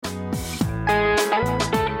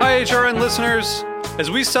HRN listeners.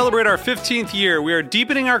 As we celebrate our 15th year, we are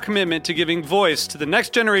deepening our commitment to giving voice to the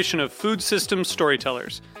next generation of food systems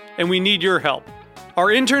storytellers, and we need your help. Our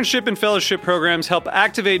internship and fellowship programs help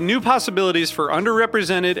activate new possibilities for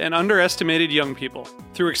underrepresented and underestimated young people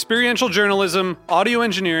through experiential journalism, audio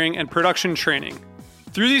engineering, and production training.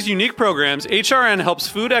 Through these unique programs, HRN helps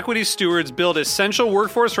food equity stewards build essential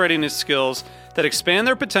workforce readiness skills that expand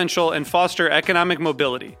their potential and foster economic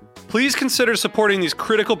mobility. Please consider supporting these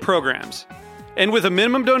critical programs. And with a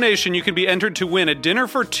minimum donation, you can be entered to win a dinner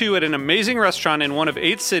for two at an amazing restaurant in one of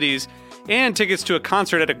 8 cities and tickets to a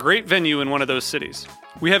concert at a great venue in one of those cities.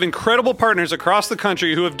 We have incredible partners across the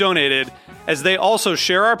country who have donated, as they also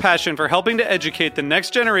share our passion for helping to educate the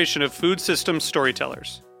next generation of food systems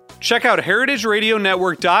storytellers. Check out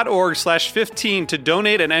heritageradionetwork.org/15 to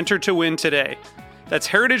donate and enter to win today. That's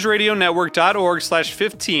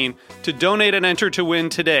heritageradionetwork.org/15 to donate and enter to win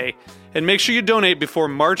today. And make sure you donate before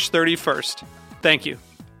March 31st. Thank you.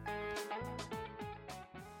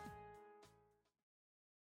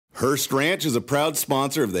 Hearst Ranch is a proud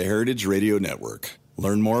sponsor of the Heritage Radio Network.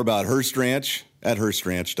 Learn more about Hearst Ranch at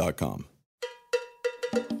HearstRanch.com.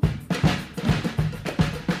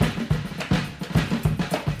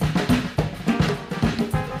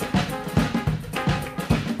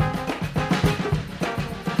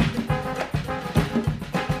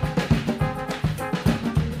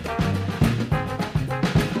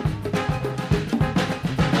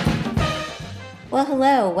 Well,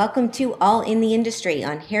 hello. Welcome to All in the Industry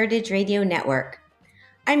on Heritage Radio Network.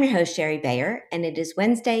 I'm your host, Sherry Bayer, and it is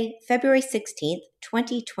Wednesday, February 16th,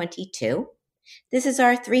 2022. This is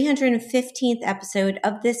our 315th episode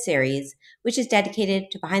of this series, which is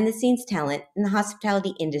dedicated to behind-the-scenes talent in the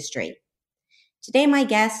hospitality industry. Today, my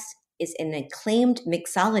guest is an acclaimed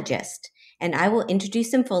mixologist, and I will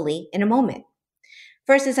introduce him fully in a moment.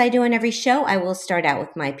 First, as I do on every show, I will start out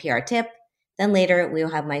with my PR tip. Then later, we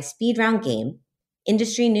will have my speed round game,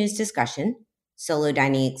 industry news discussion, solo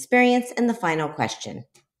dining experience, and the final question.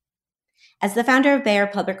 As the founder of Bayer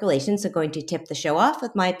Public Relations, I'm going to tip the show off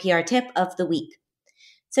with my PR tip of the week.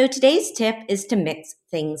 So today's tip is to mix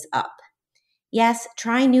things up. Yes,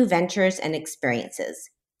 try new ventures and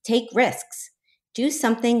experiences. Take risks. Do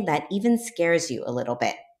something that even scares you a little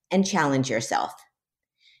bit and challenge yourself.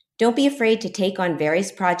 Don't be afraid to take on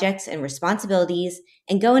various projects and responsibilities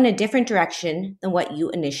and go in a different direction than what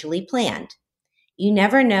you initially planned. You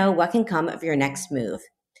never know what can come of your next move,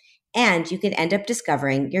 and you could end up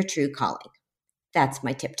discovering your true calling. That's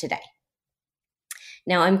my tip today.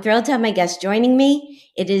 Now, I'm thrilled to have my guest joining me.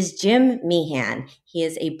 It is Jim Meehan. He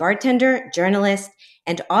is a bartender, journalist,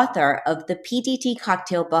 and author of the PDT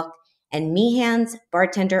Cocktail Book and Meehan's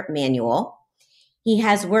Bartender Manual. He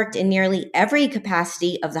has worked in nearly every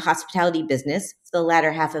capacity of the hospitality business for the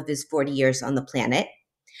latter half of his 40 years on the planet.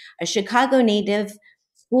 A Chicago native,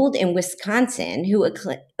 schooled in Wisconsin, who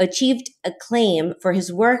achieved acclaim for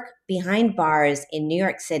his work behind bars in New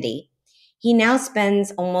York City. He now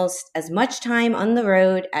spends almost as much time on the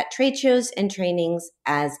road at trade shows and trainings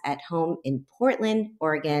as at home in Portland,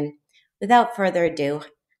 Oregon. Without further ado,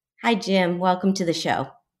 hi, Jim. Welcome to the show.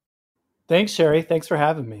 Thanks, Sherry. Thanks for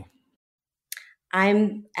having me.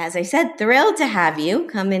 I'm, as I said, thrilled to have you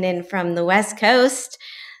coming in from the West Coast.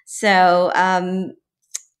 So,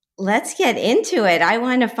 let's get into it. I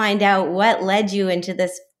want to find out what led you into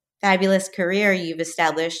this fabulous career you've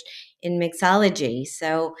established in mixology.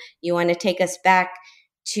 So you want to take us back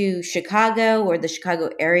to Chicago or the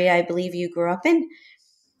Chicago area, I believe you grew up in?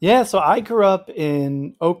 Yeah, so I grew up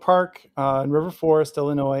in Oak Park in River Forest,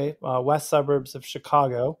 Illinois, west suburbs of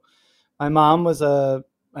Chicago. My mom was a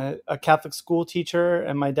Catholic school teacher,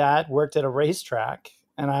 and my dad worked at a racetrack.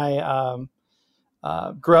 And I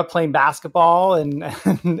grew up playing basketball, and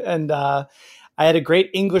I had a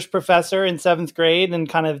great English professor in 7th grade, and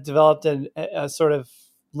kind of developed a sort of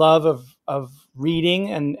love of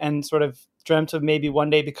reading, and sort of dreamt of maybe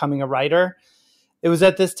one day becoming a writer. It was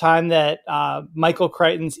at this time that Michael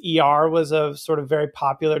Crichton's ER was a sort of very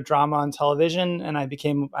popular drama on television, and I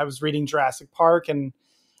was reading Jurassic Park, and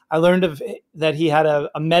I learned that he had a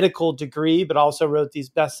medical degree, but also wrote these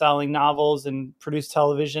best-selling novels and produced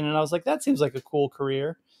television. And I was like, that seems like a cool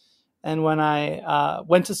career. And when I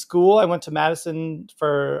went to school, I went to Madison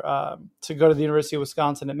to go to the University of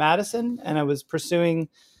Wisconsin at Madison. And I was pursuing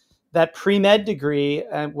that pre-med degree.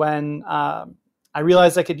 And when I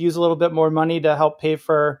realized I could use a little bit more money to help pay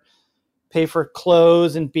for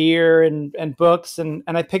clothes and beer and books. And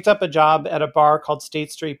I picked up a job at a bar called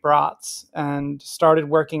State Street Brats and started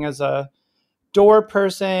working as a door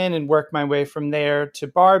person and worked my way from there to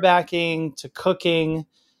bar backing, to cooking,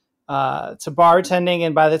 to bartending.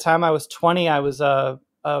 And by the time I was 20, I was a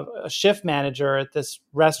a shift manager at this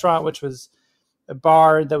restaurant, which was a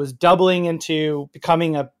bar that was doubling into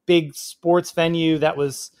becoming a big sports venue that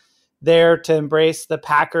was there to embrace the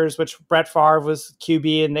Packers, which Brett Favre was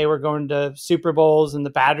QB, and they were going to Super Bowls, and the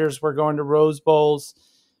Badgers were going to Rose Bowls.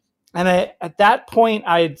 And at that point,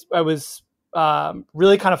 I was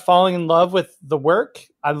really kind of falling in love with the work.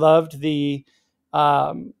 I loved the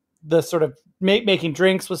sort of making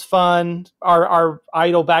drinks was fun. Our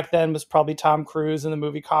idol back then was probably Tom Cruise in the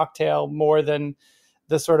movie Cocktail, more than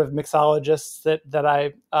the sort of mixologists that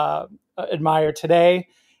I admire today.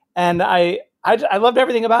 And I loved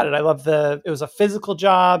everything about it. I loved it was a physical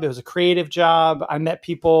job. It was a creative job. I met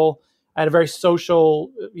people. I had a very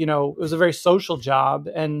social, it was a very social job.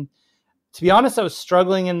 And to be honest, I was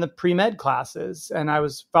struggling in the pre-med classes, and I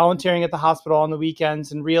was volunteering at the hospital on the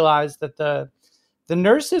weekends and realized that the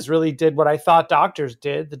nurses really did what I thought doctors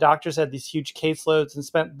did. The doctors had these huge caseloads and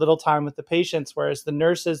spent little time with the patients, whereas the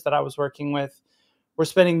nurses that I was working with were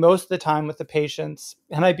spending most of the time with the patients.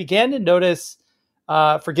 And I began to notice,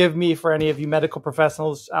 forgive me for any of you medical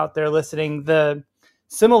professionals out there listening, the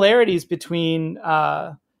similarities between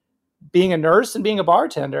being a nurse and being a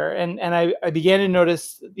bartender. And I began to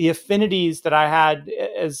notice the affinities that I had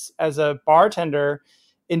as a bartender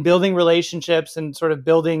in building relationships and sort of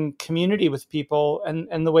building community with people,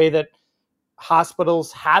 and the way that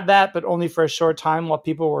hospitals had that, but only for a short time while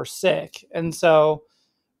people were sick. And so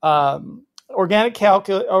organic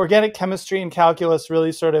chemistry and calculus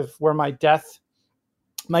really sort of were my death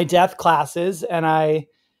classes. And I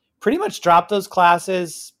pretty much dropped those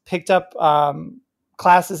classes, picked up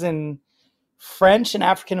classes in French and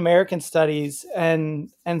African American studies,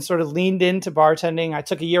 and sort of leaned into bartending. I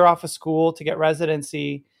took a year off of school to get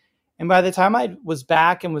residency. And by the time I was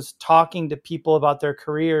back and was talking to people about their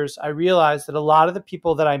careers, I realized that a lot of the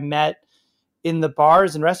people that I met in the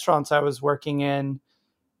bars and restaurants I was working in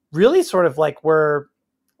really sort of like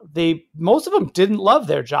most of them didn't love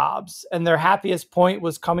their jobs, and their happiest point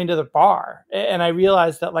was coming to the bar. And I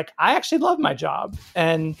realized that like, I actually love my job.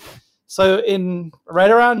 And so in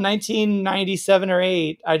right around 1997 or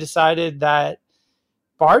 8, I decided that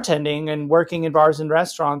bartending and working in bars and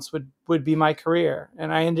restaurants would be my career.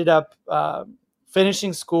 And I ended up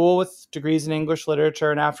finishing school with degrees in English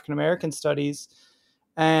literature and African American studies.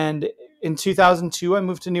 And in 2002, I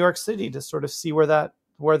moved to New York City to sort of see where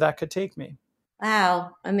that could take me.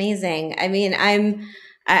 Wow, amazing. I mean,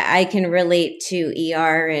 I can relate to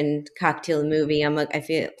ER and Cocktail Movie. I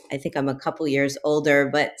think I'm a couple years older,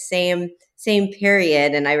 but same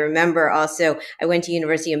period. And I remember also I went to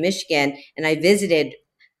University of Michigan, and I visited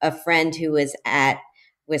a friend who was at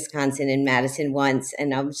Wisconsin in Madison once.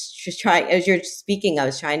 And I was just trying, as you're speaking, I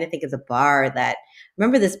was trying to think of the bar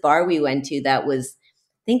remember this bar we went to that was,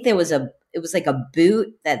 I think it was like a boot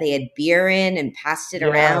that they had beer in and passed it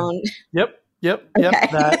around. Yep.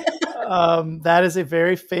 Okay. That is a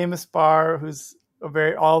very famous bar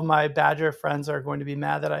all of my Badger friends are going to be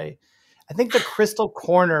mad that I think the Crystal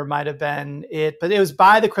Corner might have been it, but it was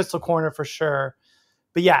by the Crystal Corner for sure.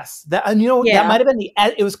 But yes, that might have been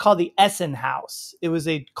it was called the Essen House. It was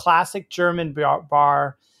a classic German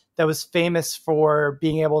bar that was famous for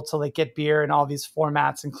being able to like get beer in all these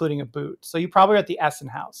formats, including a boot. So you probably were at the Essen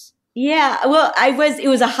House. Yeah, well,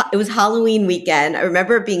 it was Halloween weekend. I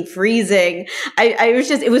remember it being freezing.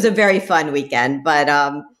 It was a very fun weekend, but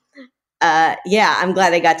yeah, I'm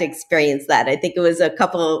glad I got to experience that. I think it was a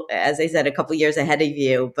couple years ahead of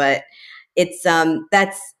you, but it's I'm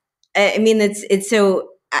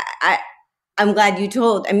glad you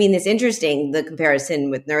told. I mean, it's interesting, the comparison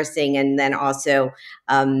with nursing, and then also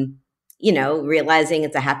realizing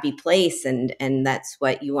it's a happy place, and that's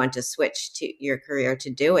what you want to switch to your career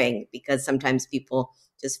to doing, because sometimes people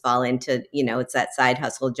just fall into, it's that side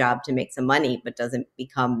hustle job to make some money, but doesn't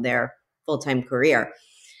become their full-time career.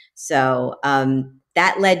 So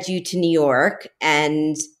that led you to New York.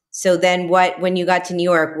 And so then when you got to New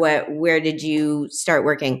York, where did you start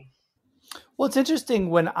working? Well, it's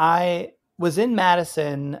interesting. When I was in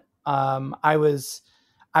Madison,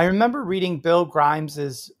 I remember reading Bill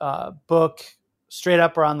Grimes's book, Straight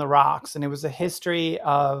Up or on the Rocks, and it was a history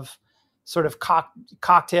of sort of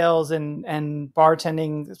cocktails and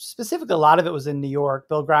bartending. Specifically, a lot of it was in New York.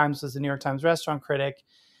 Bill Grimes was the New York Times restaurant critic.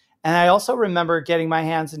 And I also remember getting my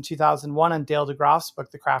hands in 2001 on Dale DeGroff's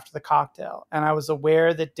book, The Craft of the Cocktail. And I was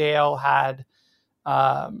aware that Dale had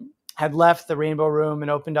left the Rainbow Room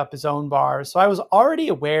and opened up his own bar. So I was already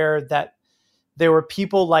aware that there were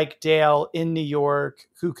people like Dale in New York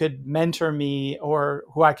who could mentor me, or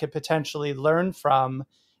who I could potentially learn from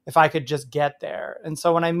if I could just get there. And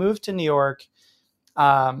so when I moved to New York,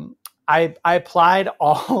 I applied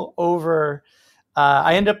all over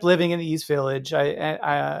I ended up living in the East Village,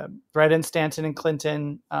 right in Stanton and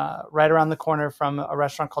Clinton, right around the corner from a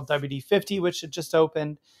restaurant called WD-50, which had just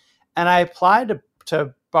opened. And I applied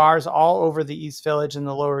to bars all over the East Village and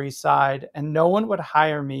the Lower East Side, and no one would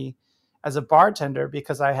hire me as a bartender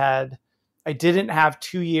because I didn't have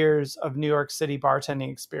 2 years of New York City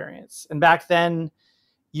bartending experience. And back then,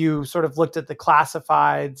 you sort of looked at the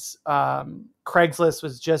classifieds. Craigslist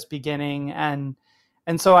was just beginning, and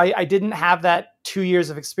so I didn't have that 2 years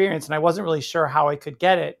of experience, and I wasn't really sure how I could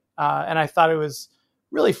get it. And I thought it was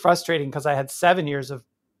really frustrating because I had 7 years of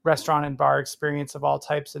restaurant and bar experience of all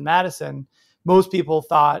types in Madison. Most people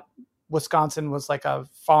thought Wisconsin was like a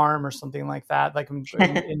farm or something like that, like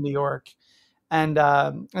in New York. And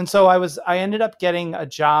so I ended up getting a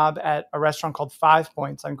job at a restaurant called 5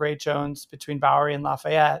 Points on Great Jones between Bowery and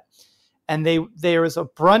Lafayette. And there was a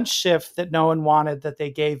brunch shift that no one wanted that they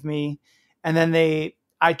gave me. And then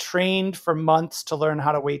I trained for months to learn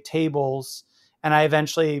how to wait tables. And I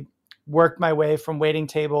eventually worked my way from waiting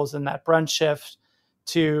tables in that brunch shift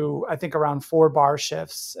to, I think, around 4 bar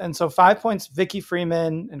shifts. And so 5 Points, Vicky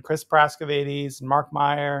Freeman and Chris Praskovides and Mark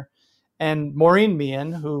Meyer and Maureen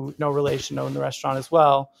Meehan, who no relation owned the restaurant as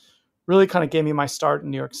well, really kind of gave me my start in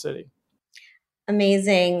New York City.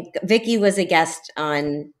 Amazing. Vicky was a guest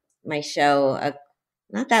on my show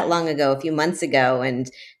not that long ago, a few months ago,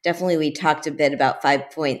 and definitely we talked a bit about 5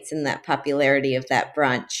 Points and that popularity of that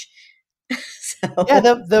brunch. Yeah,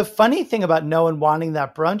 the funny thing about no one wanting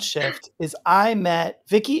that brunch shift is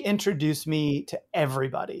Vicky introduced me to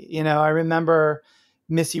everybody. I remember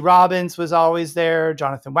Missy Robbins was always there.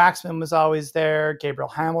 Jonathan Waxman was always there. Gabriel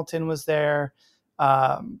Hamilton was there.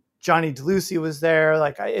 Johnny DeLucy was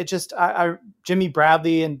there. Jimmy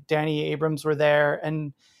Bradley and Danny Abrams were there.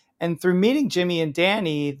 And through meeting Jimmy and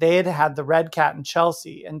Danny, they had the Red Cat in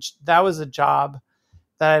Chelsea. And that was a job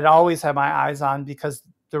that I'd always had my eyes on because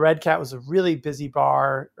the Red Cat was a really busy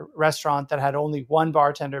restaurant that had only one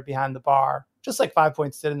bartender behind the bar, just like 5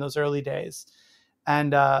 Points did in those early days.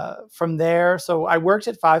 And from there, so I worked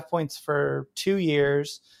at 5 Points for 2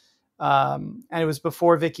 years. And it was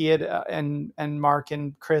before Vicky and Mark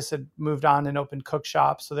and Chris had moved on and opened cook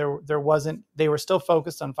shops. So they were still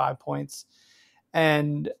focused on 5 Points.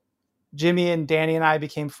 And Jimmy and Danny and I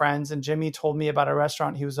became friends, and Jimmy told me about a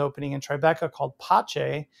restaurant he was opening in Tribeca called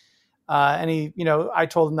Pace. And I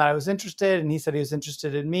told him that I was interested, and he said he was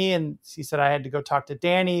interested in me. And he said I had to go talk to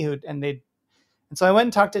Danny, and so I went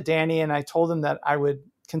and talked to Danny, and I told him that I would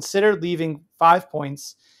consider leaving 5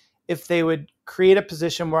 Points if they would create a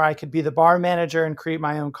position where I could be the bar manager and create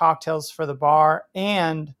my own cocktails for the bar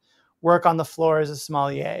and work on the floor as a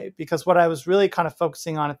sommelier. Because what I was really kind of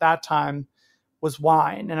focusing on at that time was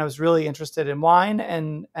wine, and I was really interested in wine.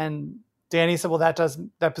 And Danny said, well,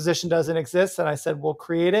 that position doesn't exist. And I said, we'll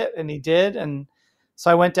create it. And he did. And so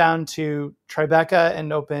I went down to Tribeca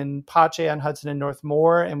and opened Pace on Hudson and North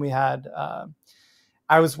Moore. And we had,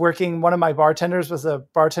 I was working, one of my bartenders was a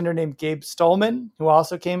bartender named Gabe Stolman, who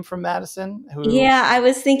also came from Madison. Yeah, I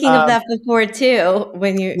was thinking of that before too.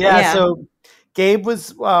 So Gabe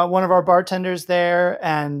was one of our bartenders there,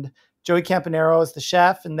 and Joey Campanero is the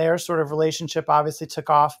chef, and their sort of relationship obviously took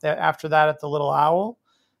off after that at the Little Owl.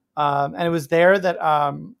 And it was there that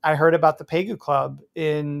I heard about the Pegu Club.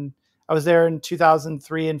 I was there in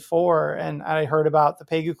 2003 and 4, and I heard about the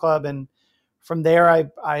Pegu Club. And from there,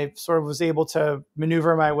 I sort of was able to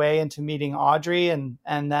maneuver my way into meeting Audrey, and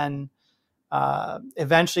then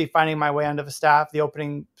eventually finding my way onto the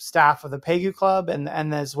opening staff of the Pegu Club, and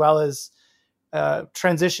as well as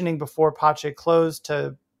transitioning before Pace closed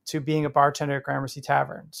to being a bartender at Gramercy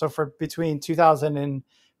Tavern. So for between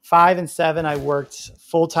 2005 and 7, I worked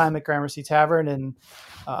full-time at Gramercy Tavern and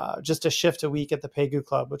just a shift a week at the Pegu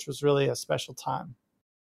Club, which was really a special time.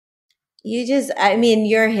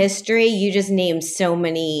 Your history, you just named so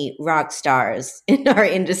many rock stars in our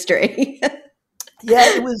industry.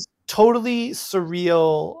 Yeah, it was totally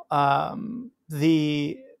surreal.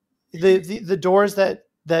 The doors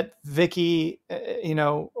that Vicky,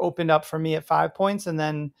 opened up for me at 5 Points, and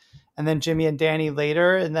then Jimmy and Danny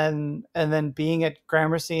later, and then being at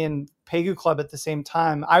Gramercy and Pegu Club at the same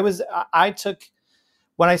time.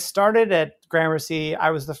 When I started at Gramercy,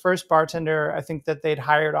 I was the first bartender, I think, that they'd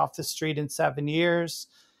hired off the street in 7 years.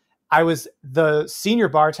 I was the senior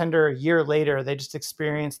bartender a year later. They just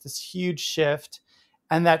experienced this huge shift.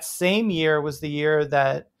 And that same year was the year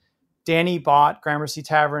that Danny bought Gramercy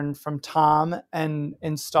Tavern from Tom and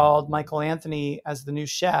installed Michael Anthony as the new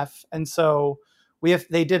chef. And so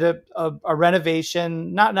they did a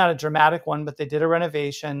renovation, not a dramatic one, but they did a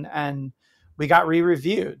renovation, and we got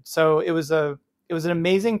re-reviewed. So it was an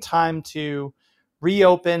amazing time to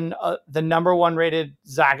reopen the number one rated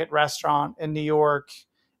Zagat restaurant in New York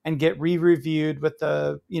and get re-reviewed with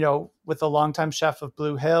the longtime chef of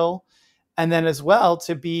Blue Hill. And then as well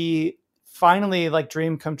to be finally like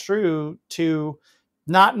dream come true to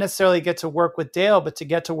not necessarily get to work with Dale, but to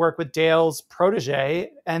get to work with Dale's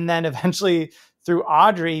protege. And then eventually through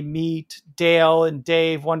Audrey meet Dale and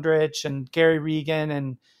Dave Wondrich and Gary Regan.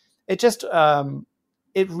 And it just,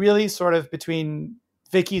 it really sort of between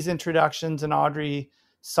Vicky's introductions and Audrey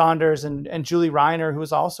Saunders and Julie Reiner, who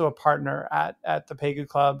was also a partner at the Pegu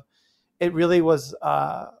Club, it really was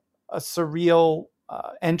a surreal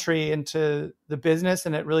entry into the business.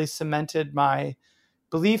 And it really cemented my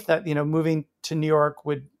belief that, moving to New York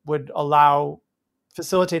would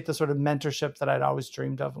facilitate the sort of mentorship that I'd always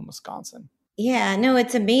dreamed of in Wisconsin. Yeah, no,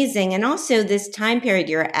 it's amazing. And also this time period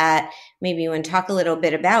you're at, maybe you want to talk a little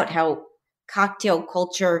bit about how cocktail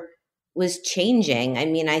culture was changing. I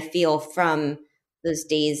mean, I feel from those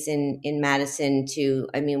days in Madison to,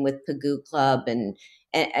 with Pagoo Club and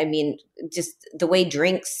I mean, just the way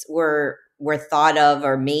drinks were thought of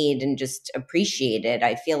or made and just appreciated.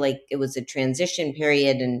 I feel like it was a transition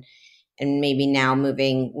period and maybe now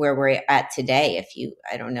moving where we're at today, if you,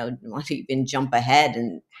 I don't know, want to even jump ahead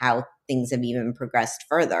and how things have even progressed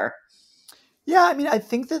further. Yeah, I mean, I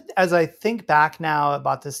think that as I think back now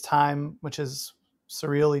about this time, which is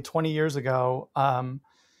surreally 20 years ago,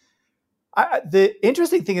 the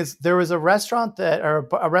interesting thing is there was a restaurant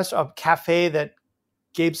a cafe that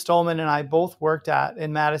Gabe Stolman and I both worked at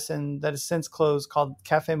in Madison that has since closed called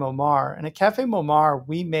Cafe Momar. And at Cafe Momar,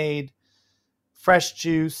 we made fresh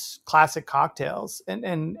juice, classic cocktails.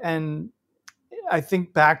 And I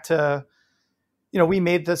think back to, we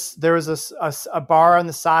made this, there was a bar on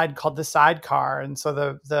the side called the Sidecar. And so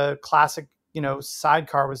the classic,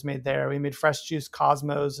 sidecar was made there. We made fresh juice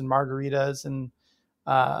Cosmos and margaritas. And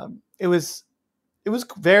it was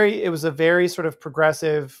a very sort of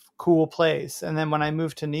progressive, cool place. And then when I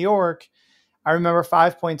moved to New York, I remember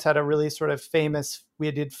Five Points had a really sort of famous,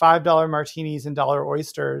 we did $5 martinis and dollar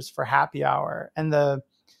oysters for happy hour. And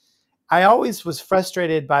I always was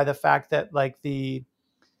frustrated by the fact that like the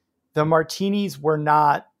martinis were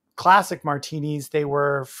not classic martinis, they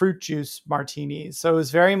were fruit juice martinis. So it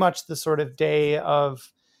was very much the sort of day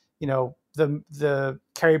of, the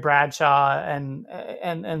Carrie Bradshaw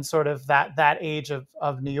and sort of that age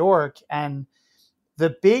of New York. And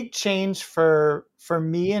the big change for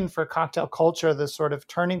me and for cocktail culture, the sort of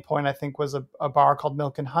turning point, I think, was a bar called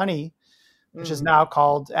Milk and Honey, which is now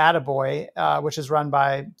called Attaboy, which is run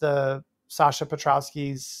by the Sasha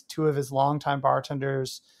Petrowski's two of his longtime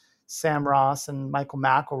bartenders, Sam Ross and Michael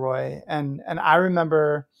McElroy. And I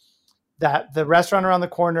remember that the restaurant around the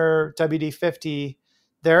corner, WD-50,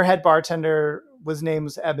 their head bartender was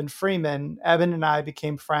Eben Freeman. Eben and I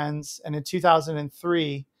became friends. And in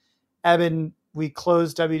 2003, Eben, we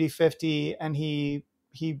closed WD-50 and he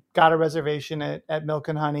got a reservation at Milk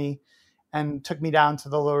and Honey and took me down to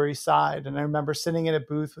the Lower East Side. And I remember sitting in a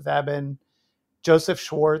booth with Eben. Joseph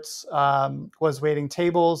Schwartz was waiting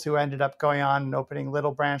tables, who ended up going on and opening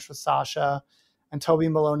Little Branch with Sasha. And Toby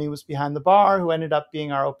Maloney was behind the bar, who ended up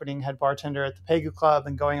being our opening head bartender at the Pegu Club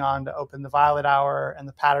and going on to open the Violet Hour and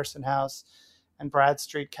the Patterson House and Brad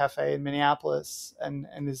Street Cafe in Minneapolis, and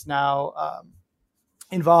is now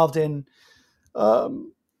involved in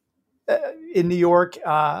New York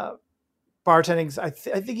bartending. I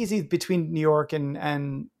think he's between New York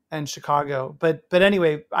and Chicago. But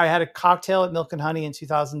anyway, I had a cocktail at Milk and Honey in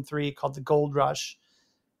 2003 called the Gold Rush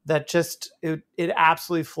that just, it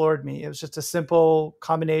absolutely floored me. It was just a simple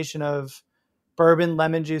combination of bourbon,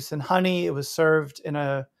 lemon juice, and honey. It was served in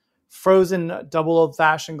a frozen double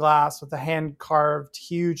old-fashioned glass with a hand-carved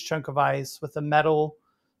huge chunk of ice with a metal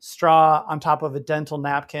straw on top of a dental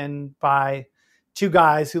napkin by two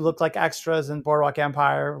guys who looked like extras in Boardwalk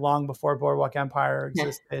Empire long before Boardwalk Empire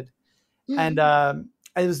existed. And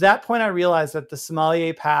it was that point I realized that the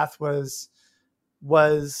sommelier path was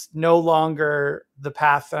no longer the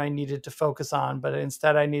path that I needed to focus on, but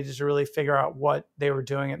instead I needed to really figure out what they were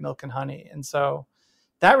doing at Milk and Honey. And so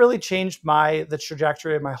that really changed the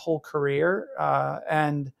trajectory of my whole career,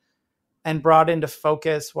 and brought into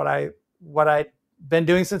focus what I'd been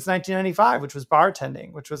doing since 1995, which was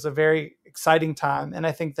bartending, which was a very exciting time. And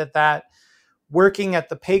I think that working at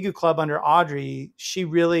the Pegu Club under Audrey, she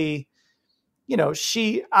really,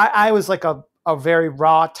 I was like a very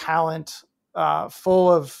raw talent,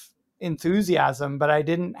 full of enthusiasm, but I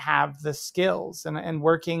didn't have the skills. And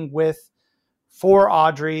working for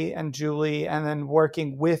Audrey and Julie, and then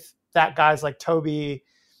working with that guys like Toby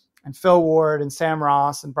and Phil Ward and Sam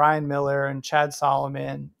Ross and Brian Miller and Chad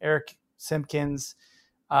Solomon, Eric Simpkins,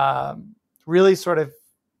 really sort of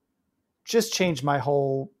just changed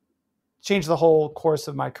the whole course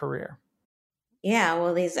of my career. Yeah,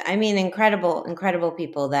 well, incredible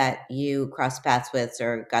people that you crossed paths with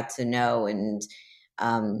or got to know. And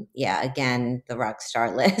yeah, again, the rock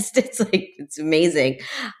star list. It's amazing.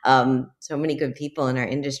 So many good people in our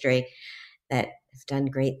industry that have done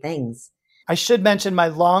great things. I should mention my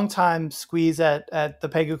longtime squeeze at the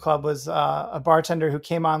Pegu Club was a bartender who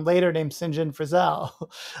came on later named Sinjin Frizzell.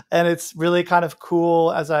 And it's really kind of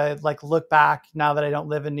cool as I look back now that I don't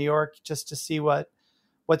live in New York, just to see what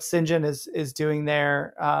Sinjin is doing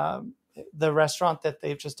there. The restaurant that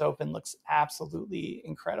they've just opened looks absolutely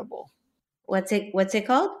incredible. What's it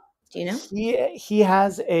called? Do you know? He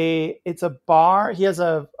has it's a bar. He has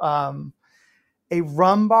a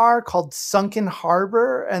rum bar called Sunken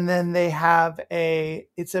Harbor, and then they have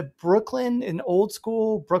it's an old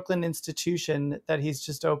school Brooklyn institution that he's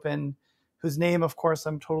just opened, whose name, of course,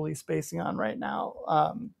 I'm totally spacing on right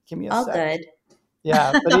now. Give me a All sec. good.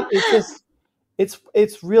 Yeah, but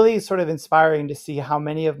it's really sort of inspiring to see how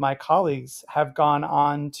many of my colleagues have gone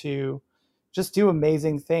on to just do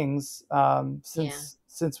amazing things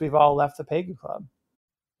since we've all left the Pegu Club.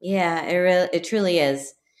 Yeah, it truly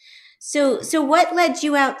is. So what led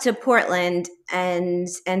you out to Portland, and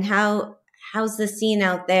how's the scene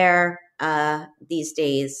out there these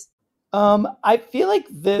days? I feel like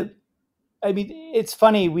it's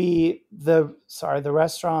funny. The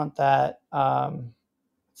restaurant that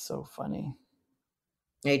it's so funny.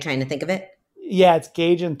 Are you trying to think of it? Yeah, it's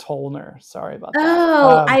Gage and Tollner. Sorry about that.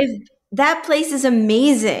 Oh, that place is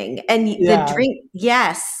amazing, and the drink.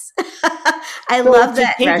 Yes, I love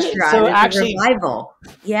that restaurant. So it's actually, a revival.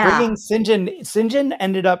 Yeah, bringing Sinjin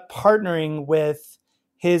ended up partnering with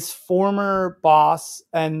his former boss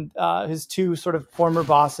and his two sort of former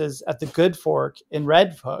bosses at the Good Fork in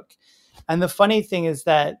Red Hook. And the funny thing is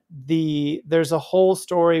that there's a whole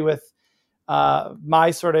story with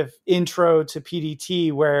my sort of intro to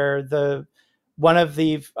PDT, where one of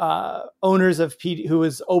the owners of PD, who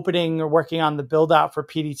was opening or working on the build out for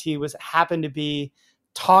PDT, happened to be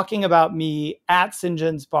talking about me at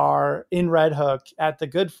Sinjin's bar in Red Hook at the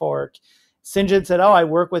Good Fork. Sinjin said, "Oh, I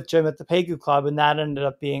work with Jim at the Pegu Club," and that ended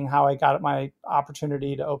up being how I got my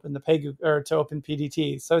opportunity to open to open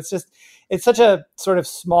PDT. So it's such a sort of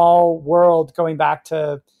small world, going back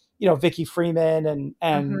to Vicky Freeman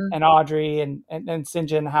and Audrey and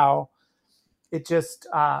Sinjin, how it just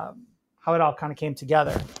how it all kind of came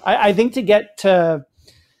together. I think to get to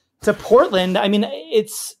Portland, I mean,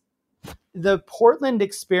 the Portland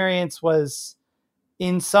experience was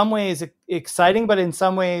in some ways exciting, but in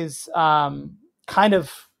some ways kind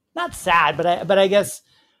of not sad, but I guess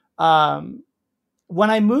when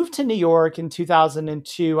I moved to New York in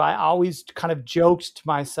 2002, I always kind of joked to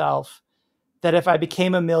myself that if I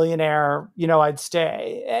became a millionaire, I'd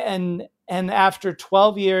stay. And after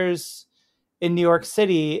 12 years in New York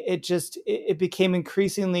City, it became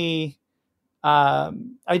increasingly,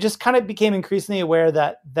 I just kind of became increasingly aware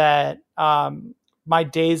that my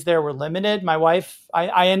days there were limited. My wife,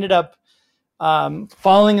 I ended up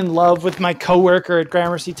falling in love with my coworker at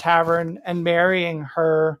Gramercy Tavern and marrying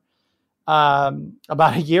her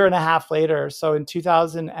about a year and a half later. So in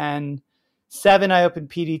 2007, I opened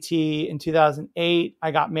PDT. In 2008,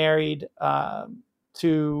 I got married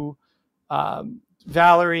to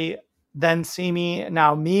Valerie, then Simi,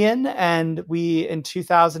 now Meehan. And in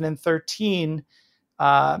 2013,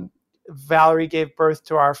 Valerie gave birth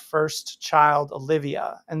to our first child,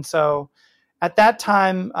 Olivia. And so at that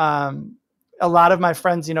time, a lot of my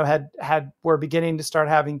friends, were beginning to start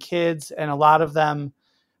having kids, and a lot of them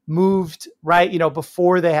moved right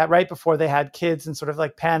before they had kids, and sort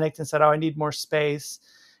of panicked and said, "Oh, I need more space."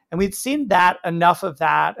 And we'd seen enough of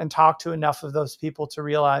that and talked to enough of those people to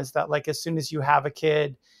realize that as soon as you have a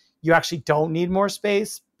kid, you actually don't need more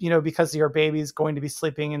space, because your baby's going to be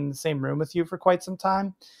sleeping in the same room with you for quite some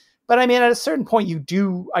time. But I mean, at a certain point, you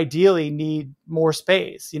do ideally need more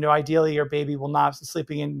space. Ideally, your baby will not be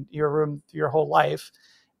sleeping in your room your whole life,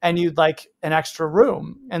 and you'd like an extra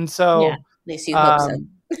room. And so, yeah, at least you hope so.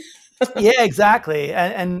 Yeah, exactly.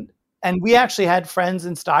 And we actually had friends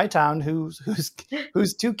in Stuytown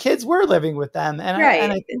whose two kids were living with them. And right.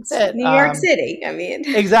 I think that New York City. I mean,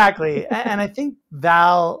 exactly. And I think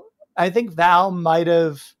Val might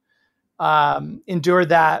have endured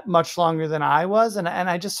that much longer than I was. And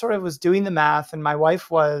I just sort of was doing the math. And my wife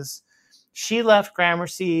she left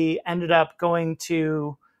Gramercy, ended up going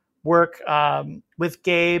to work with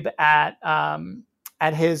Gabe at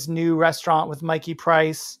his new restaurant with Mikey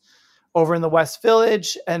Price over in the West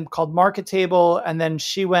Village, and called Market Table. And then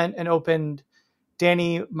she went and opened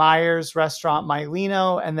Danny Meyer's restaurant,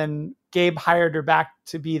 Mylino. And then Gabe hired her back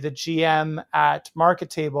to be the GM at Market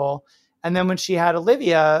Table. And then when she had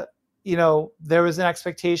Olivia, there was an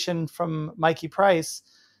expectation from Mikey Price,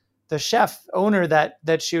 the chef owner,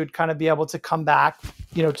 that she would kind of be able to come back,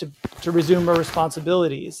 to resume her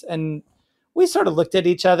responsibilities. And we sort of looked at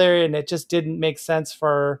each other, and it just didn't make sense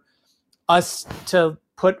for us to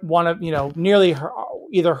put one of, nearly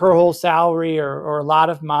either her whole salary or a lot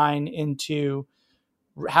of mine into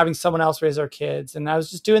having someone else raise our kids. And I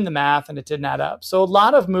was just doing the math, and it didn't add up. So a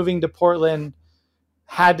lot of moving to Portland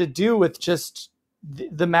had to do with just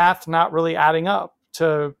the math not really adding up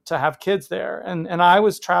to have kids there. And I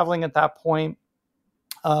was traveling at that point,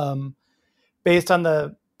 based on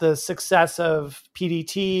the success of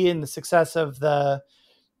PDT and the success of the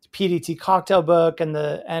PDT cocktail book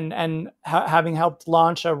and having helped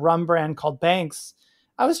launch a rum brand called Banks.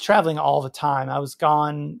 I was traveling all the time. I was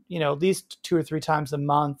gone, at least 2 or 3 times a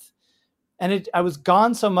month. And I was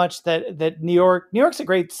gone so much that New York's a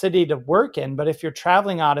great city to work in, but if you're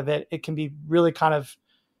traveling out of it, it can be really kind of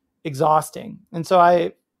exhausting. And so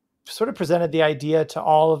I sort of presented the idea to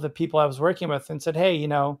all of the people I was working with and said, hey,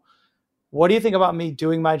 what do you think about me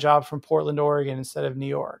doing my job from Portland, Oregon instead of New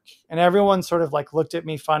York? And everyone sort of like looked at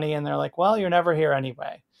me funny, and they're like, well, you're never here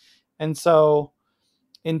anyway. And so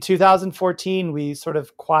in 2014, we sort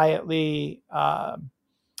of quietly,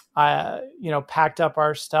 packed up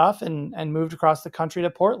our stuff and moved across the country to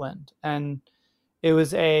Portland. And it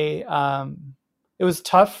was it was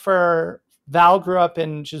tough for Val.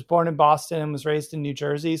 She was born in Boston and was raised in New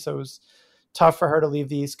Jersey. So it was tough for her to leave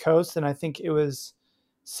the East Coast. And I think it was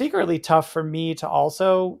secretly tough for me to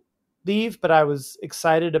also leave, but I was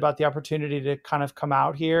excited about the opportunity to kind of come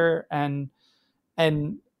out here. And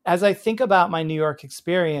as I think about my New York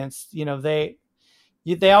experience, they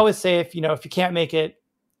always say, if you can't make it,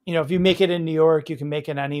 if you make it in New York, you can make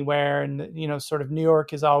it anywhere. And, sort of New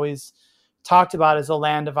York is always talked about as a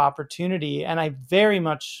land of opportunity. And I very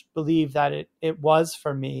much believe that it was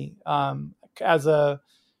for me, as a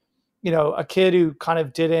kid who kind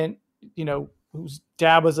of didn't, whose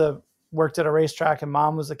dad worked at a racetrack and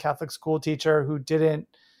mom was a Catholic school teacher, who didn't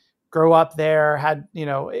grow up there,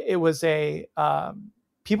 it was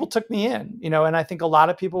people took me in, and I think a lot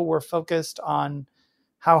of people were focused on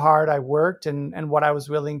how hard I worked and what I was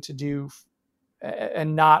willing to do,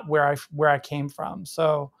 and not where I came from.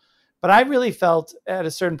 So, but I really felt at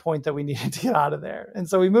a certain point that we needed to get out of there. And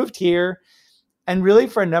so we moved here, and really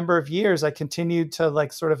for a number of years, I continued to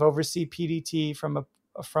like sort of oversee PDT from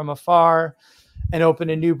afar, and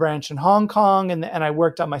opened a new branch in Hong Kong. And I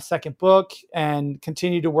worked on my second book and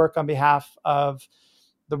continued to work on behalf of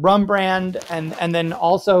the rum brand, and then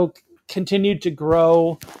also continued to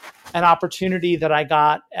grow an opportunity that I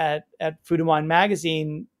got at Food and Wine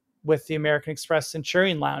Magazine with the American Express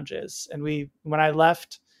Centurion lounges. And when I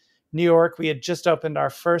left New York, we had just opened our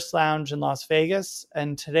first lounge in Las Vegas,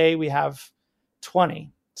 and today we have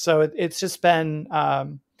 20. So it's just been,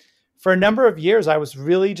 for a number of years, I was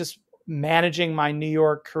really just managing my New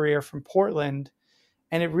York career from Portland.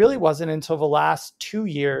 And it really wasn't until the last 2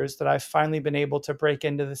 years that I've finally been able to break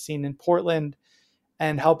into the scene in Portland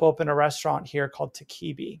and help open a restaurant here called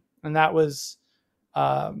Takibi. And that was,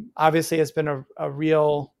 obviously has been a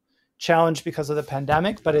real challenge because of the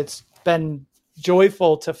pandemic, but it's been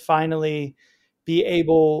joyful to finally be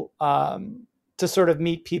able to sort of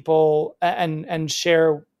meet people and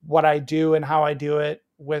share what I do and how I do it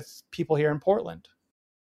with people here in Portland.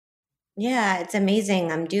 Yeah, it's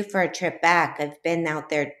amazing. I'm due for a trip back. I've been out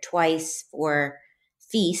there twice for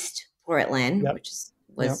Feast Portland, Yep. which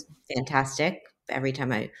was fantastic.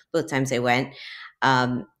 Both times I went,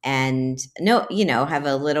 and have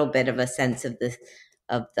a little bit of a sense of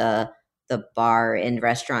the bar and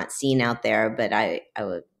restaurant scene out there. But I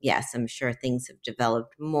would, yes, I'm sure things have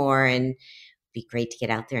developed more, and it'd be great to get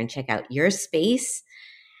out there and check out your space.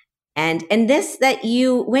 And this that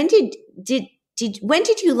you when did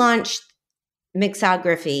you launch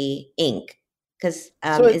Mixography Inc.? Because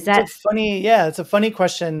it's a funny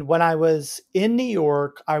question. When I was in New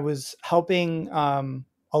York, I was helping a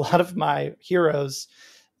lot of my heroes,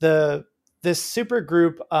 this super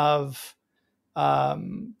group of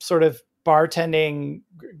sort of bartending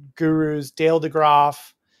gurus, Dale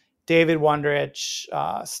DeGroff, David Wondrich,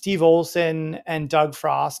 Steve Olson, and Doug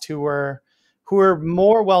Frost, who were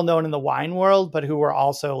more well known in the wine world, but who were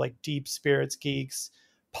also like deep spirits geeks.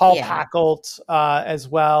 Paul Packelt as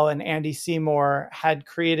well, and Andy Seymour had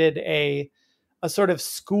created a sort of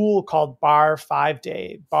school called Bar 5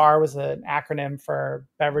 Day. Bar was an acronym for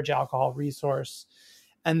Beverage Alcohol Resource.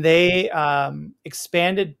 And they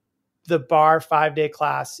expanded the Bar 5 Day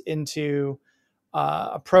class into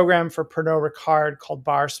a program for Pernod Ricard called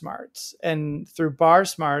Bar Smarts. And through Bar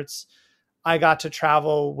Smarts, I got to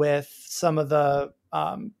travel with some of the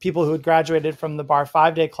people who had graduated from the Bar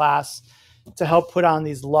 5-day class to help put on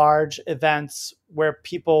these large events where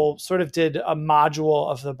people sort of did a module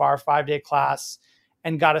of the Bar 5-day class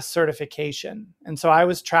and got a certification. And so I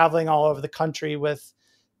was traveling all over the country with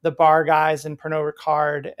the bar guys in Pernod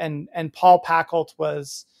Ricard, and Paul Packelt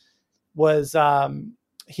was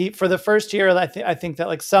he, for the first year. I think that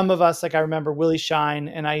like some of us, like I remember Willie Shine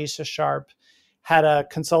and Aisha Sharp had a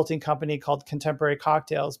consulting company called Contemporary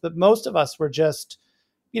Cocktails, but most of us were just,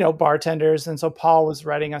 bartenders. And so Paul was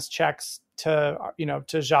writing us checks to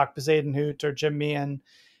Jacques Bezuidenhout or Jim Meehan.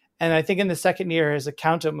 And I think in the second year, his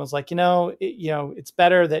accountant was like, it's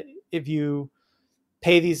better that if you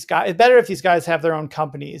pay these guys, it's better if these guys have their own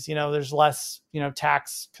companies, there's less,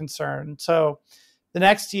 tax concern. So the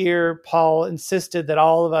next year, Paul insisted that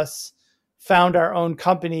all of us found our own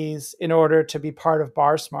companies in order to be part of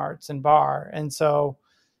Bar Smarts and Bar. And so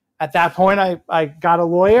at that point, I got a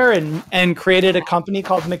lawyer and created a company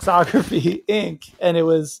called Mixography Inc. And it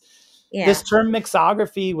was, this term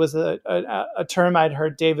mixography was a term I'd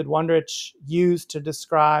heard David Wondrich use to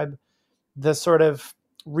describe the sort of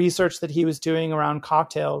research that he was doing around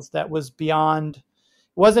cocktails that was beyond, it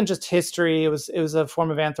wasn't just history. It was a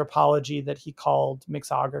form of anthropology that he called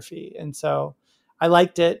mixography. And so I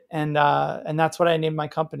liked it. And that's what I named my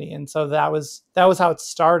company. And so that was how it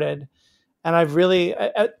started. And I've really,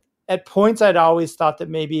 at points, I'd always thought that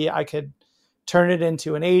maybe I could turn it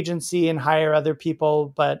into an agency and hire other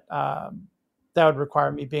people, but that would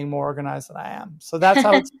require me being more organized than I am. So that's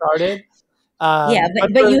how it started. But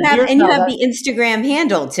you have the Instagram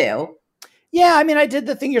handle too. Yeah, I mean, I did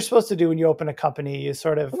the thing you're supposed to do when you open a company. You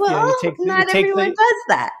sort of, everyone does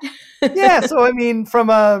that. Yeah, so I mean, from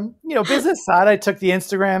a business side, I took the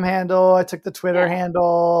Instagram handle, I took the Twitter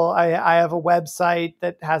handle. I have a website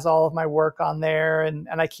that has all of my work on there, and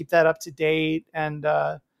I keep that up to date. And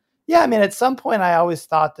I mean, at some point, I always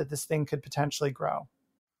thought that this thing could potentially grow.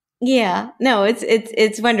 Yeah, no,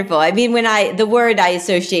 it's wonderful. I mean, the word I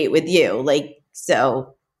associate with you, like,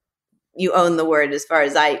 so you own the word as far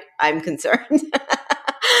as I'm concerned.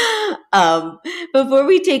 Before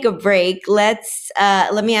we take a break, let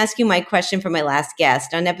me ask you my question for my last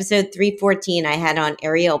guest. On episode 314, I had on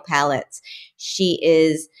Ariel Palitz. She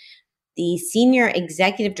is the Senior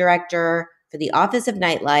Executive Director for the Office of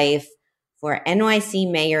Nightlife for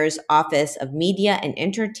NYC Mayor's Office of Media and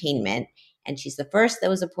Entertainment. And she's the first that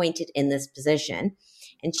was appointed in this position.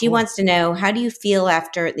 And she wants to know, how do you feel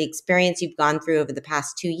after the experience you've gone through over the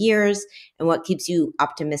past 2 years, and what keeps you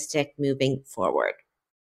optimistic moving forward?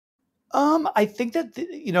 I think that,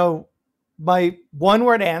 my one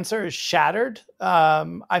word answer is shattered.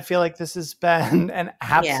 I feel like this has been an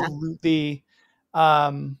absolutely,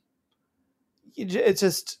 it's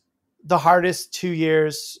just the hardest 2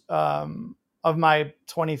 years of my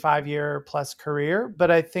 25-year plus career.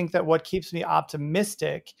 But I think that what keeps me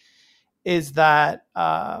optimistic is that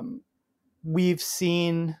we've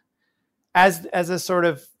seen, as a sort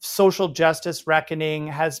of social justice reckoning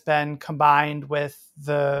has been combined with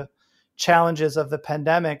the challenges of the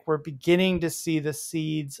pandemic, we're beginning to see the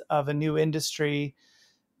seeds of a new industry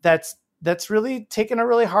that's really taken a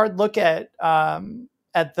really hard look at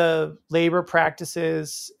the labor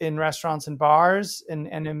practices in restaurants and bars, and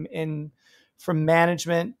in from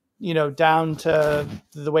management, down to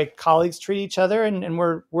the way colleagues treat each other. And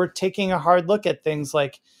we're taking a hard look at things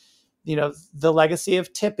like, the legacy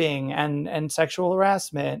of tipping and sexual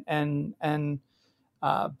harassment and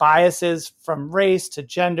biases from race to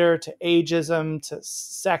gender to ageism to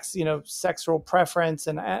sex, sexual preference.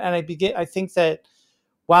 And I think that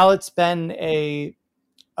while it's been a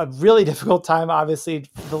really difficult time, obviously,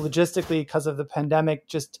 logistically because of the pandemic,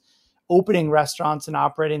 just opening restaurants and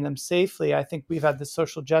operating them safely, I think we've had the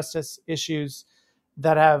social justice issues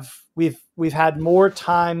that we've had more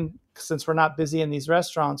time, since we're not busy in these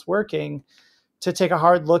restaurants working, to take a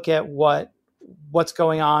hard look at what's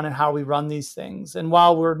going on and how we run these things. And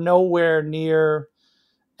while we're nowhere near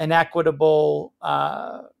an equitable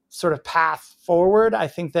sort of path forward, I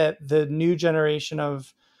think that the new generation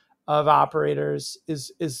of operators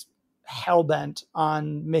is hell-bent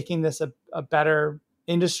on making this a better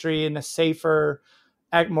industry and a safer,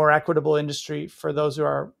 more equitable industry for those who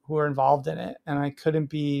are involved in it. And I couldn't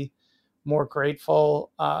be more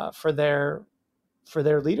grateful for their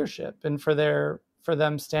leadership and for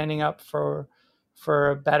them standing up for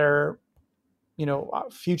a better,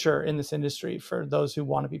 future in this industry for those who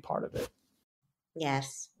want to be part of it.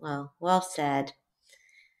 Yes. Well said.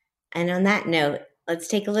 And on that note, let's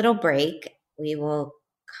take a little break. We will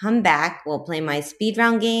come back, we'll play my speed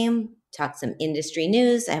round game, talk some industry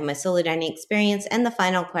news. I have my solo dining experience and the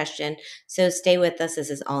final question. So stay with us. This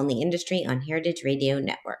is All in the Industry on Heritage Radio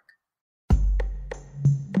Network.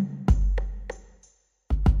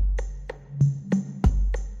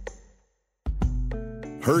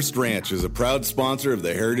 Hearst Ranch is a proud sponsor of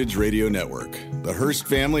the Heritage Radio Network. The Hearst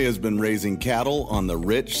family has been raising cattle on the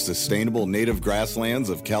rich, sustainable native grasslands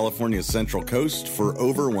of California's Central Coast for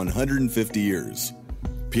over 150 years.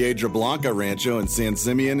 Piedra Blanca Rancho in San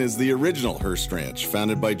Simeon is the original Hearst Ranch,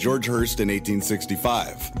 founded by George Hearst in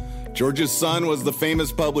 1865. George's son was the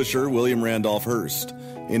famous publisher William Randolph Hearst.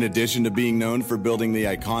 In addition to being known for building the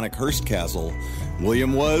iconic Hearst Castle,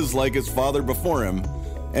 William was, like his father before him,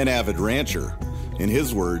 an avid rancher. In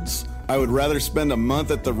his words, "I would rather spend a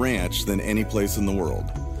month at the ranch than any place in the world."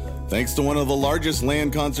 Thanks to one of the largest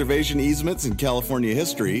land conservation easements in California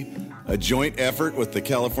history, a joint effort with the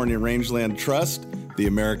California Rangeland Trust, the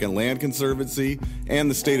American Land Conservancy, and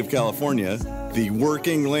the state of California, the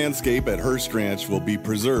working landscape at Hearst Ranch will be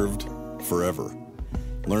preserved forever.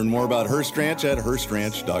 Learn more about Hearst Ranch at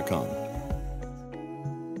HearstRanch.com.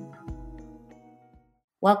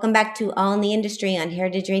 Welcome back to All in the Industry on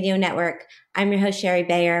Heritage Radio Network. I'm your host, Sherry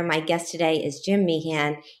Bayer. My guest today is Jim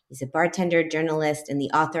Meehan. He's a bartender, journalist, and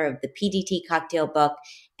the author of the PDT Cocktail Book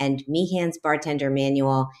and Meehan's Bartender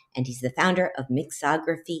Manual, and he's the founder of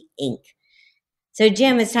Mixography, Inc. So,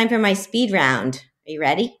 Jim, it's time for my speed round. Are you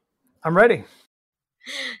ready? I'm ready.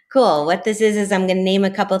 Cool. What this is I'm going to name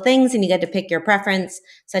a couple things, and you get to pick your preference,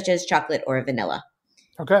 such as chocolate or vanilla.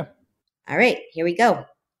 Okay. All right, here we go.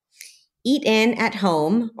 Eat in at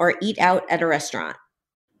home or eat out at a restaurant?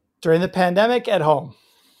 During the pandemic, at home.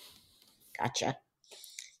 Gotcha.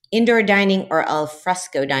 Indoor dining or al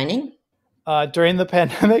fresco dining? During the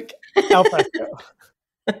pandemic, al fresco.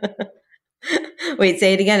 Wait,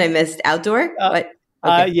 say it again. I missed outdoor? What?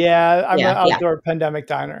 Okay. Yeah, I'm an outdoor pandemic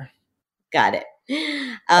diner. Got it.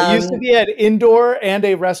 I used to be an indoor and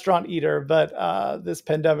a restaurant eater, but this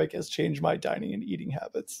pandemic has changed my dining and eating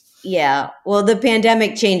habits. Yeah. Well, the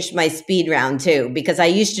pandemic changed my speed round too, because I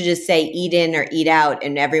used to just say eat in or eat out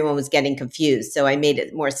and everyone was getting confused. So I made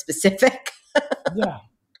it more specific. Yeah.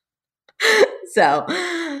 So,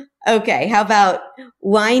 okay. How about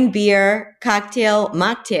wine, beer, cocktail,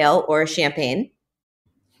 mocktail, or champagne?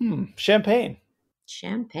 Champagne.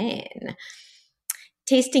 Champagne.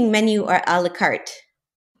 Tasting menu or a la carte?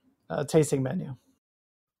 Tasting menu.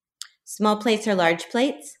 Small plates or large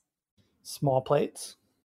plates? Small plates.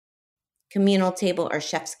 Communal table or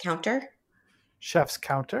chef's counter? Chef's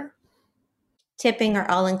counter. Tipping or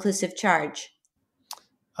all-inclusive charge?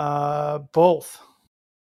 Both.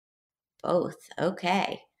 Both.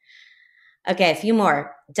 Okay. Okay, a few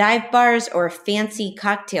more. Dive bars or fancy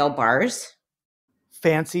cocktail bars?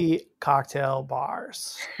 Fancy cocktail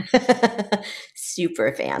bars.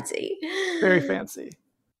 Super fancy. Very fancy.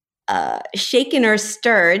 Shaken or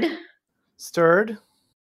stirred? Stirred.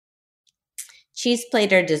 Cheese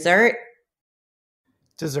plate or dessert?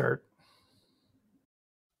 Dessert.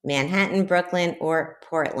 Manhattan, Brooklyn, or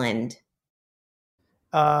Portland?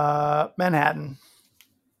 Manhattan.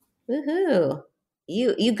 Woohoo.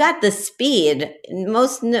 You got the speed.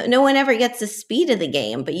 No one ever gets the speed of the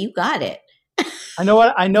game, but you got it. I know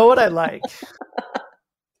what I like.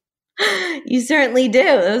 You certainly do.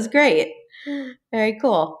 It was great. Very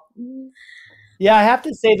cool. Yeah, I have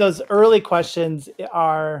to say those early questions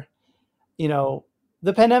are,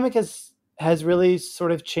 the pandemic has really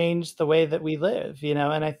sort of changed the way that we live,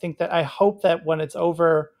 and I hope that when it's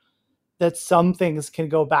over, that some things can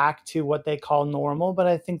go back to what they call normal. But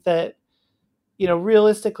I think that,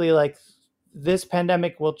 realistically, like this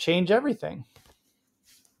pandemic will change everything.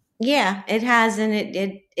 Yeah, it has. And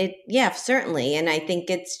it, certainly. And I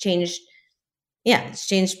think it's changed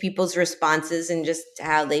people's responses and just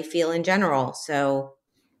how they feel in general. So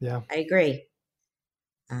yeah, I agree.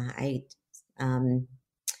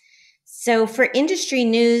 So for industry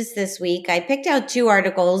news this week, I picked out two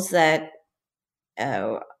articles that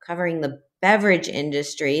covering the beverage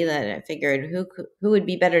industry that I figured who would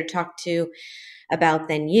be better to talk to about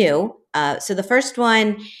than you. So the first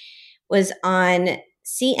one was on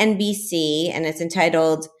CNBC, and it's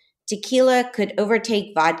entitled "Tequila Could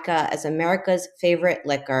Overtake Vodka as America's Favorite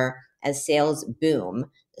Liquor as Sales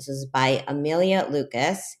Boom." This is by Amelia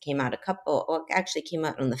Lucas. Came out came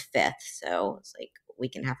out on the 5th, so it's like a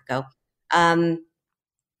week and a half ago.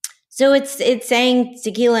 So it's saying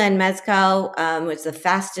tequila and mezcal was the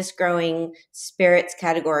fastest growing spirits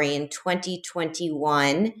category in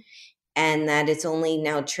 2021, and that it's only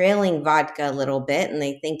now trailing vodka a little bit, and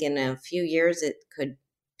they think in a few years it could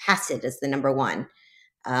pass it as the number one.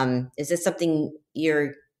 Is this something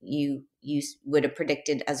you would have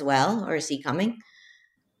predicted as well, or see coming?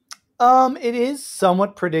 It is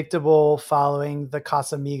somewhat predictable following the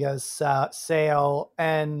Casamigos sale,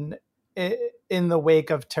 and in the wake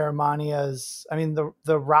of Terramania's. I mean,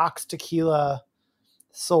 the Rocks tequila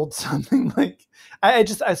sold something like I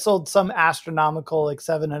sold some astronomical like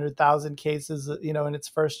 700,000 cases, in its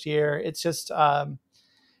first year. It's just I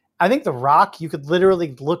think the Rock, you could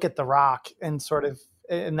literally look at the Rock and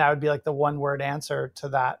and that would be like the one word answer to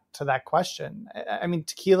that question. I mean,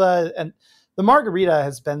 tequila and the margarita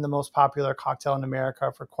has been the most popular cocktail in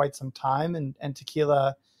America for quite some time, and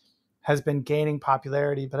tequila has been gaining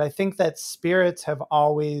popularity. But I think that spirits have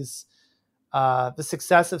always, the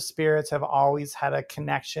success of spirits have always had a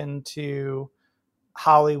connection to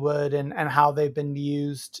Hollywood and how they've been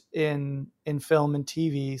used in film and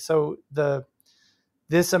TV. So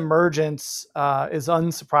this emergence is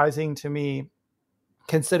unsurprising to me,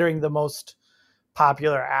 considering the most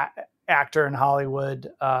popular actor in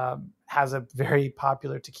Hollywood has a very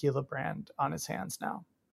popular tequila brand on his hands now.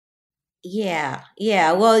 Yeah,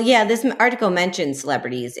 yeah. Well, yeah. This article mentions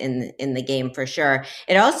celebrities in the game for sure.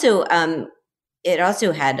 It also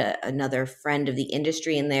had another friend of the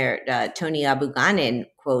industry in there, Tony Abuganin,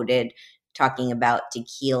 quoted talking about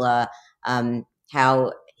tequila.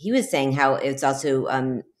 How he was saying how it's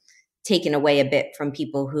also taken away a bit from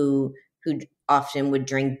people who often would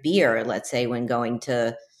drink beer, let's say, when going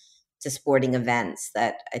to sporting events.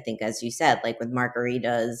 That I think, as you said, like with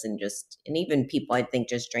margaritas and even people I think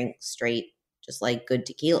just drink straight, just like good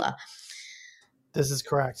tequila. This is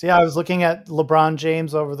correct. Yeah, I was looking at LeBron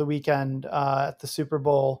James over the weekend at the Super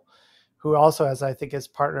Bowl, who also has, I think, is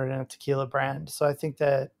partnered in a tequila brand. So I think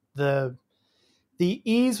that the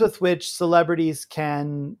ease with which celebrities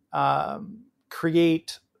can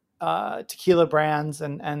create tequila brands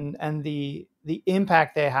and the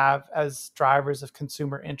impact they have as drivers of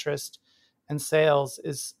consumer interest and sales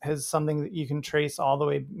is something that you can trace all the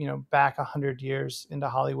way back 100 years into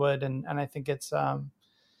Hollywood, and I think it's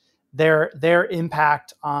their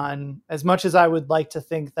impact on, as much as I would like to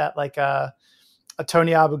think that like a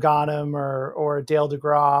Tony Abuganim or a Dale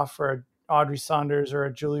DeGroff or Audrey Saunders or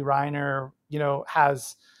a Julie Reiner,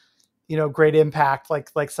 has, great impact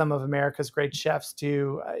like some of America's great chefs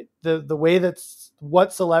do. The way that's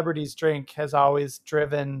what celebrities drink has always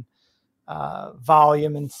driven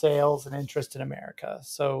volume and sales and interest in America.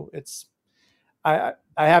 So I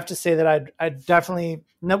have to say that I definitely,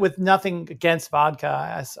 with nothing against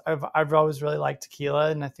vodka, I've always really liked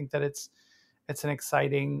tequila, and I think that it's an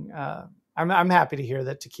exciting. I'm happy to hear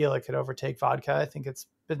that tequila could overtake vodka. I think it's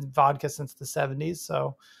been vodka since the 70s,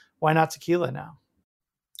 so why not tequila now?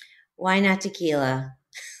 Why not tequila?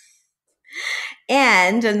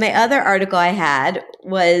 And my other article I had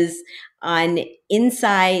was on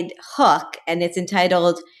Inside Hook, and it's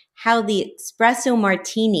entitled "How the Espresso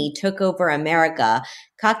Martini Took Over America: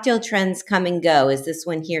 Cocktail Trends Come and Go. Is This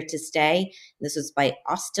One Here to Stay?" This was by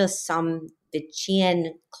Asta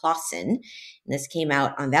Samvichian Clausen. This came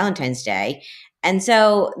out on Valentine's Day. And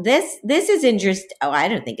so this is interesting. Oh, I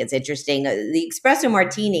don't think it's interesting. The espresso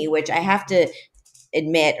martini, which I have to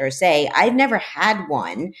admit or say I've never had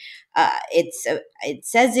one. It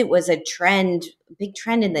says it was a big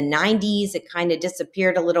trend in the 90s. It kind of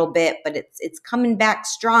disappeared a little bit, but it's coming back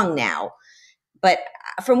strong now. But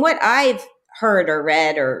from what I've heard or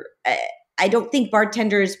read, I don't think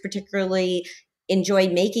bartenders particularly enjoy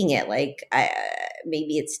making it. Like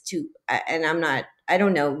maybe it's too, and I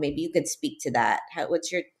don't know. Maybe you could speak to that. What's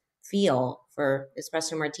your feel for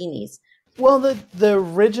espresso martinis? Well, the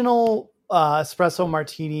original espresso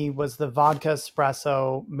martini was the vodka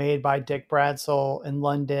espresso made by Dick Bradsell in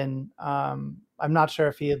London. I'm not sure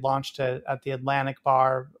if he had launched it at the Atlantic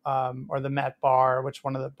Bar or the Met Bar, which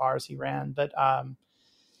one of the bars he ran. But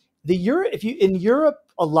in Europe,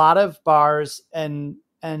 a lot of bars and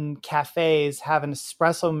cafes have an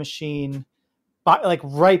espresso machine like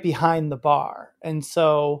right behind the bar, and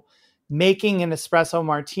so making an espresso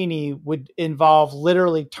martini would involve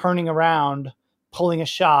literally turning around, pulling a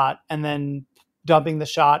shot, and then dumping the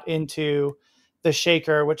shot into the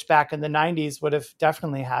shaker, which back in the 90s would have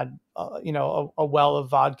definitely had, a well of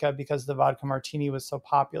vodka because the vodka martini was so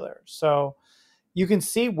popular. So you can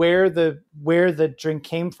see where the drink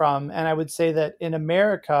came from. And I would say that in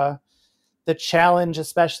America, the challenge,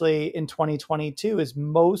 especially in 2022, is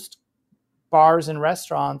most bars and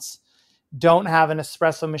restaurants don't have an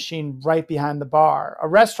espresso machine right behind the bar. A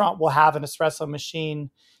restaurant will have an espresso machine,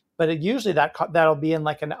 but usually that'll be in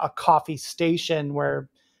like a coffee station where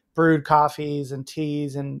brewed coffees and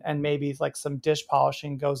teas and maybe like some dish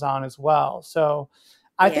polishing goes on as well. So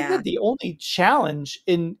I think Yeah. that the only challenge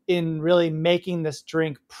in really making this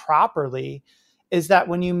drink properly is that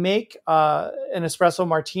when you make an espresso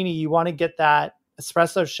martini, you want to get that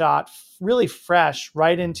espresso shot really fresh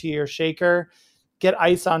right into your shaker, get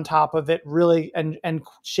ice on top of it really, and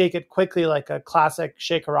shake it quickly like a classic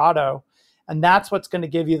shakerado. And that's what's going to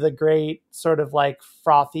give you the great sort of like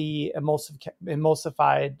frothy,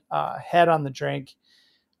 emulsified head on the drink.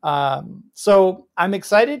 So I'm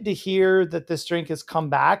excited to hear that this drink has come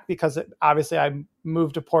back because obviously I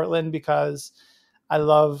moved to Portland because I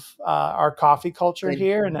love our coffee culture Good,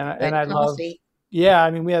 here, and good I love, coffee. yeah.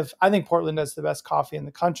 I mean, I think Portland has the best coffee in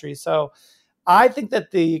the country. So I think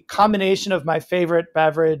that the combination of my favorite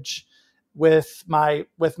beverage with my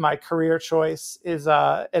career choice is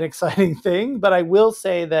an exciting thing. But I will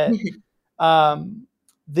say that um,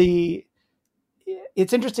 the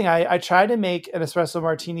it's interesting. I tried to make an espresso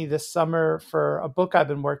martini this summer for a book I've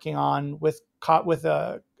been working on with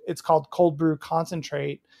a it's called cold brew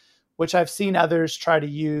concentrate, which I've seen others try to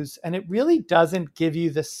use, and it really doesn't give you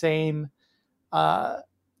the same uh,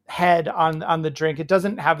 head on the drink. It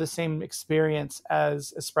doesn't have the same experience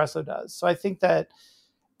as espresso does. So I think that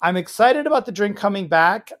I'm excited about the drink coming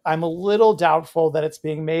back. I'm a little doubtful that it's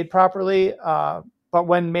being made properly, but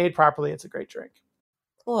when made properly, it's a great drink.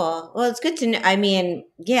 Cool. Well, it's good to know. I mean,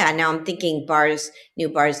 yeah, now I'm thinking new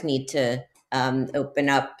bars need to open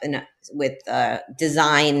up and with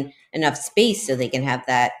design enough space so they can have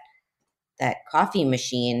that coffee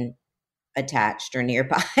machine attached or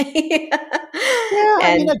nearby. Yeah,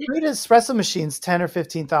 I mean, And a great espresso machine's $10,000 or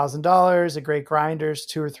 $15,000. A great grinder's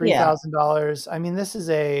 $2,000 or yeah, $3,000. I mean, this is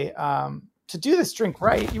a to do this drink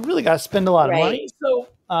right, you really got to spend a lot of right. money. So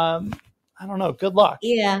I don't know. Good luck.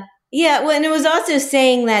 Yeah. Yeah, well, and it was also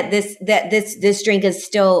saying that this drink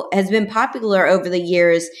has been popular over the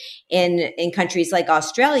years in countries like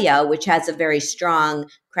Australia, which has a very strong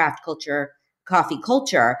craft culture, coffee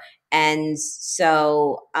culture, and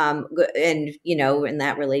so and and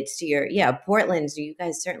that relates to your Portland. So you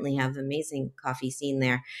guys certainly have amazing coffee scene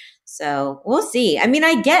there. So we'll see. I mean,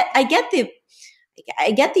 I get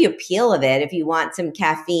the appeal of it if you want some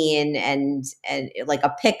caffeine and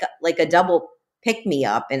like a double pick me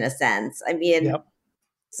up in a sense. I mean, Yep.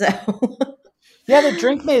 so Yeah, the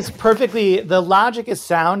drink made perfectly. The logic is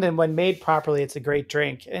sound, and when made properly, it's a great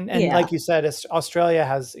drink. And yeah, like you said, Australia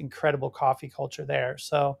has incredible coffee culture there.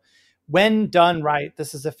 So when done right,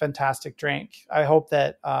 this is a fantastic drink. I hope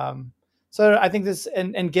that. So I think this,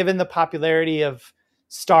 and given the popularity of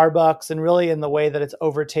Starbucks, and really in the way that it's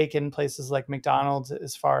overtaken places like McDonald's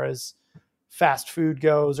as far as fast food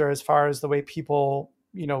goes, or as far as the way people,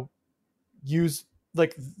 use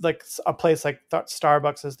like a place like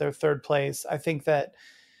Starbucks as their third place. I think that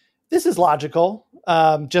this is logical.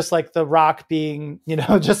 Just like the rock being,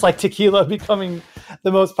 just like tequila becoming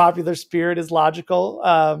the most popular spirit is logical.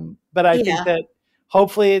 But I think yeah, that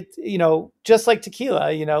hopefully it, just like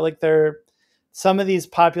tequila, like some of these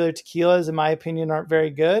popular tequilas, in my opinion, aren't very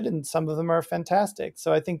good, and some of them are fantastic.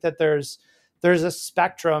 So I think that there's a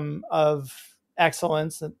spectrum of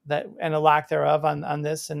excellence that and a lack thereof on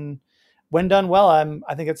this, and when done well,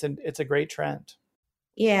 I think it's a great trend.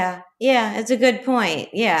 yeah. It's a good point.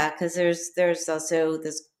 Yeah, because there's also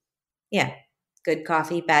this yeah, good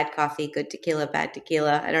coffee, good tequila, bad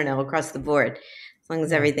tequila. I don't know across the board, as long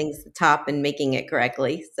as Yeah. everything's the top and making it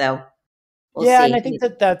correctly. So we'll Yeah, and I see. think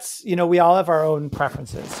that that's, we all have our own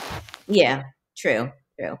preferences. Yeah, true,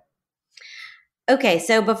 true. Okay,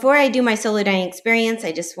 so before I do my solo dining experience,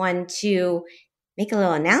 I just want to make a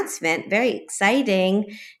little announcement. Very exciting.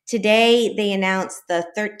 Today, they announced the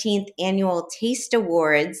 13th Annual Taste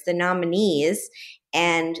Awards, the nominees.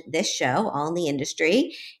 And this show, All in the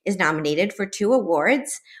Industry, is nominated for 2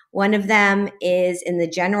 awards. One of them is in the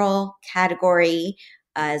general category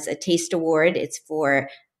as a taste award. It's for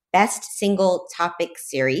Best Single Topic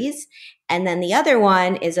Series. And then the other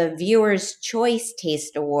one is a Viewer's Choice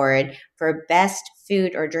Taste Award for Best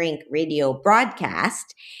Food or Drink Radio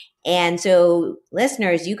Broadcast. And so,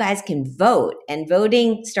 listeners, you guys can vote, and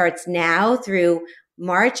voting starts now through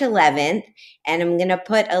March 11th. And I'm going to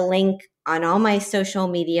put a link on all my social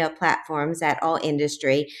media platforms at All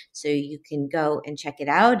Industry so you can go and check it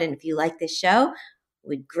out. And if you like this show,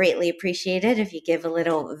 we'd greatly appreciate it if you give a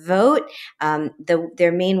little vote.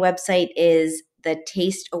 Their main website is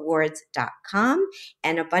thetasteawards.com,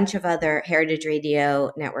 and a bunch of other Heritage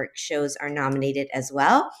Radio Network shows are nominated as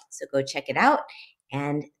well. So go check it out.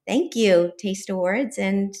 And thank you, Taste Awards,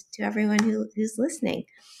 and to everyone who's listening.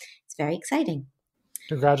 It's very exciting.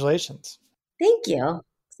 Congratulations. Thank you.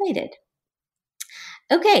 Excited.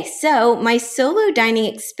 Okay, so my solo dining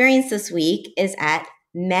experience this week is at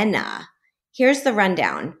Mena. Here's the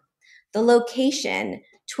rundown. The location,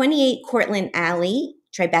 28 Cortlandt Alley,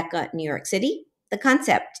 Tribeca, New York City. The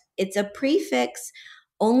concept, it's a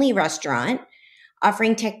prefix-only restaurant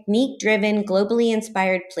offering technique-driven, globally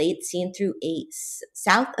inspired plates seen through a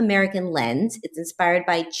South American lens. It's inspired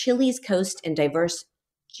by Chile's coast and diverse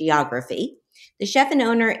geography. The chef and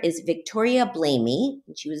owner is Victoria Blamey.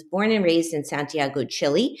 She was born and raised in Santiago,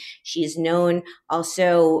 Chile. She is known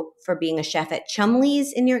also for being a chef at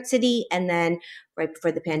Chumley's in New York City, and then right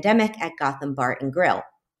before the pandemic at Gotham Bar and Grill.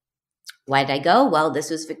 Why did I go? Well,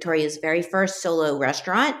 this was Victoria's very first solo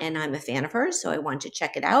restaurant, and I'm a fan of hers, so I wanted to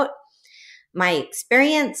check it out. My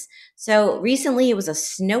experience. So recently it was a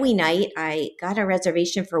snowy night. I got a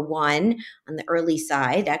reservation for one on the early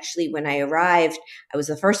side. Actually, when I arrived, I was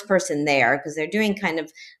the first person there because they're doing kind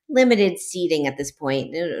of limited seating at this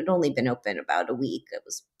point. It had only been open about a week. It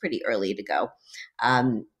was pretty early to go.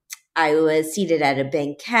 I was seated at a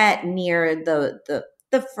banquette near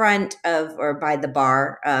the front of, or by the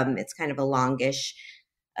bar. It's kind of a longish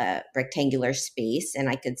rectangular space, and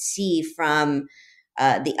I could see from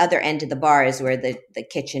the other end of the bar is where the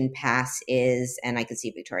kitchen pass is, and I could see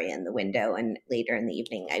Victoria in the window. And later in the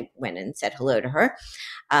evening, I went and said hello to her.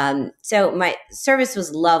 So my service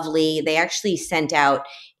was lovely. They actually sent out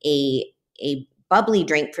a bubbly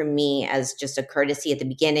drink for me as just a courtesy at the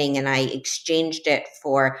beginning, and I exchanged it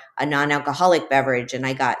for a non-alcoholic beverage, and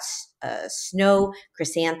I got Snow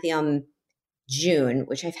Chrysanthemum June,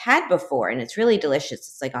 which I've had before, and it's really delicious.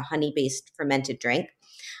 It's like a honey-based fermented drink.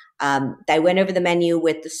 I went over the menu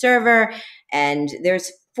with the server, and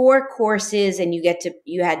there's 4 courses, and you get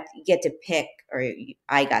to pick, or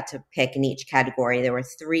I got to pick in each category. There were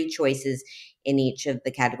 3 choices in each of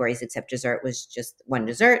the categories, except dessert was just one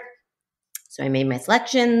dessert. So I made my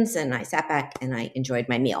selections, and I sat back and I enjoyed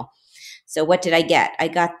my meal. So what did I get? I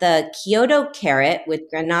got the Kyoto carrot with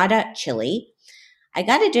Granada chili. I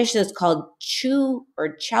got a dish that's called chow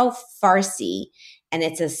farsi, and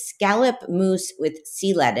it's a scallop mousse with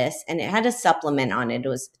sea lettuce, and it had a supplement on it. It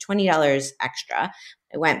was $20 extra.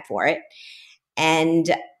 I went for it.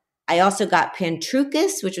 And I also got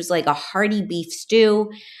pantroukas, which was like a hearty beef stew.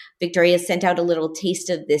 Victoria sent out a little taste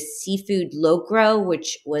of this seafood locro,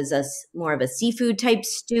 which was more of a seafood type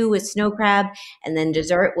stew with snow crab. And then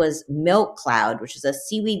dessert was milk cloud, which is a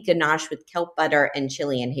seaweed ganache with kelp butter and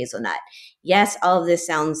chili and hazelnut. Yes, all of this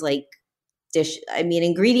sounds like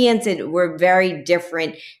ingredients were very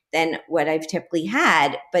different than what I've typically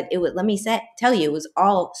had, but tell you, it was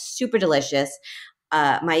all super delicious.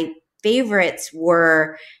 My favorites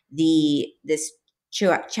were this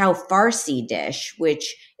chow farsi dish,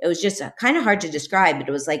 which it was just kind of hard to describe, but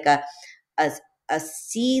it was like a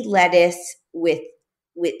sea lettuce with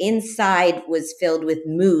inside was filled with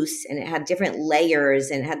mousse, and it had different layers,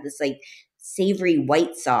 and it had this like savory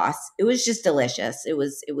white sauce. It was just delicious. It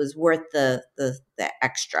was worth the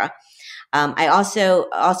extra. I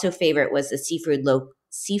also favorite was the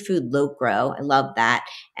seafood locro. I love that,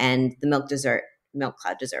 and the milk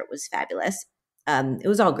cloud dessert was fabulous. It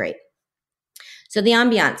was all great. So the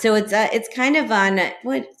ambiance. So it's kind of on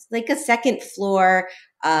like a second floor,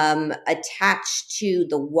 attached to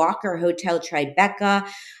the Walker Hotel Tribeca,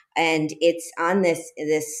 and it's on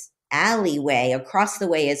this alleyway. Across the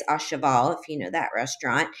way is Cheval, if you know that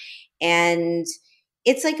restaurant, and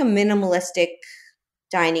it's like a minimalistic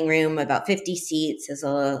dining room, about 50 seats.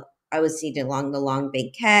 I was seated along the long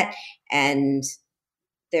banquette, and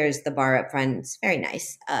there's the bar up front. It's very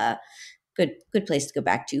nice. Good place to go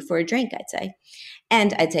back to for a drink, I'd say.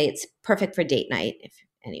 And I'd say it's perfect for date night if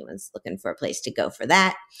anyone's looking for a place to go for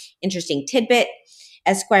that. Interesting tidbit.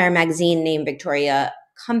 Esquire magazine named Victoria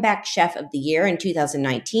Comeback Chef of the Year in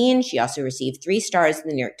 2019. She also received 3 stars in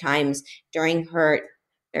the New York Times during her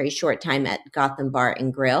very short time at Gotham Bar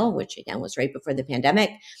and Grill, which again was right before the pandemic.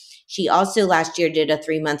 She also last year did a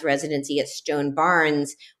 3-month residency at Stone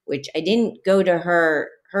Barns, which I didn't go to her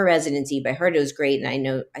residency, but I heard it was great.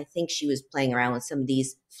 And I think she was playing around with some of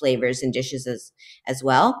these flavors and dishes as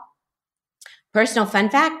well. Personal fun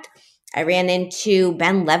fact, I ran into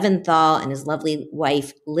Ben Leventhal and his lovely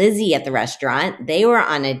wife, Lizzie, at the restaurant. They were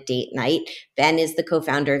on a date night. Ben is the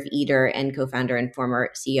co-founder of Eater and co-founder and former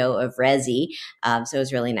CEO of Resi. So it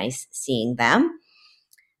was really nice seeing them.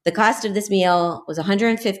 The cost of this meal was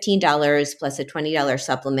 $115 plus a $20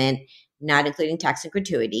 supplement, not including tax and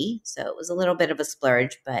gratuity. So it was a little bit of a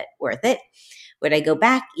splurge, but worth it. Would I go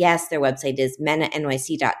back? Yes, their website is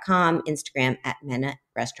menanyc.com, Instagram at Mena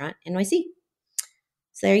Restaurant NYC.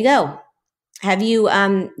 So there you go. Have you,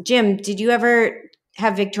 Jim, did you ever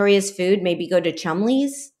have Victoria's food? Maybe go to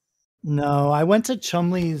Chumley's? No, I went to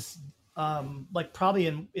Chumley's like probably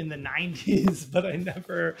in the 90s, but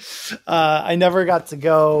I never got to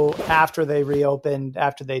go after they reopened,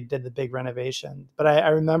 after they did the big renovation. But I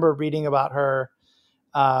remember reading about her,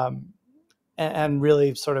 and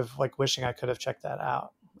really sort of like wishing I could have checked that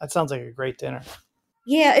out. That sounds like a great dinner.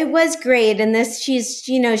 Yeah, it was great. And she's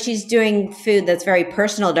doing food that's very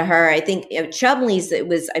personal to her. I think at Chumley's,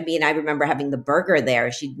 I remember having the burger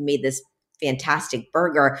there. She made this fantastic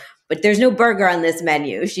burger, but there's no burger on this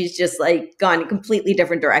menu. She's just like gone a completely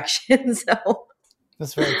different direction. So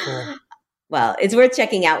That's very cool. Well, it's worth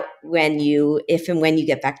checking out if and when you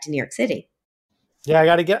get back to New York City. Yeah,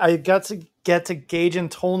 I got to get to Gage and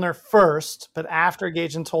Tollner first, but after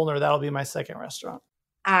Gage and Tollner, that'll be my second restaurant.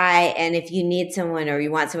 And if you need someone or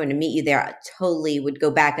you want someone to meet you there, I totally would go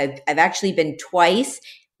back. I've actually been twice,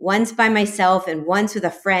 once by myself and once with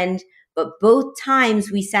a friend, but both times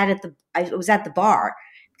I was at the bar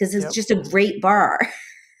because it's just a great bar.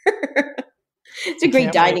 It's a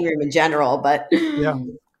great dining room in general, but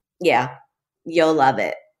yeah, you'll love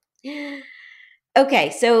it.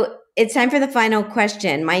 Okay, so it's time for the final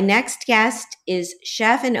question. My next guest is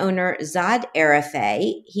chef and owner Zod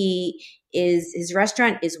Arafeh. His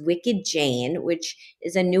restaurant is Wicked Jane, which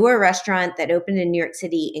is a newer restaurant that opened in New York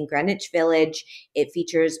City in Greenwich Village. It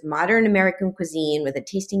features modern American cuisine with a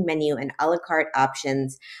tasting menu and a la carte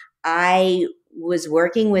options. I was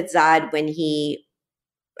working with Zod when he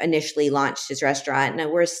initially launched his restaurant,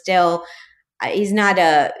 and we're still he's not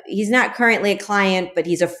currently a client, but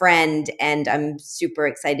he's a friend, and I'm super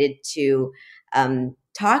excited to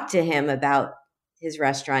talk to him about his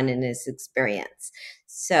restaurant and his experience.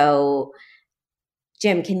 So,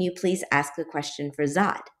 Jim, can you please ask a question for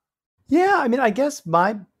Zod? Yeah, I mean, I guess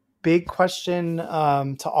my big question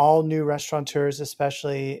to all new restaurateurs,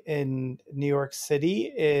 especially in New York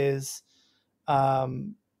City, is,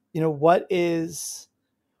 what is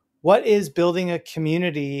building a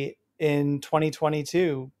community in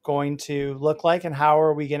 2022 going to look like, and how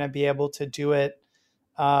are we going to be able to do it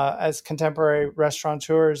as contemporary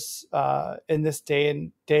restaurateurs in this day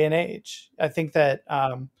and age? I think that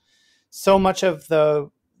so much of the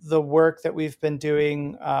work that we've been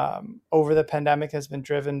doing over the pandemic has been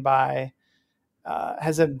driven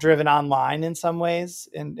online in some ways,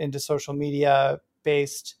 into social media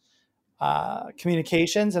based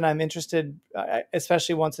communications. And I'm interested,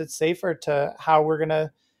 especially once it's safer, to how we're going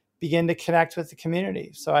to begin to connect with the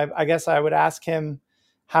community. So I guess I would ask him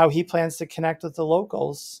how he plans to connect with the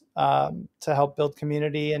locals to help build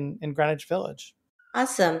community in Greenwich Village.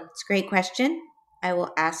 Awesome. It's a great question. I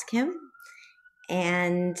will ask him.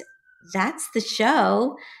 And that's the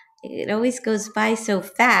show. It always goes by so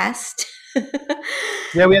fast.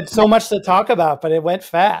 Yeah, we had so much to talk about, but it went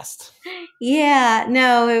fast. Yeah,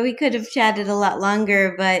 no, we could have chatted a lot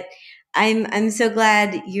longer, but I'm so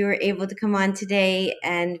glad you were able to come on today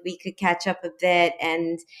and we could catch up a bit.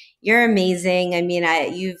 And you're amazing. I mean,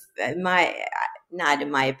 not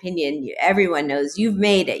in my opinion, everyone knows you've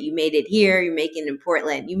made it. You made it here. You're making it in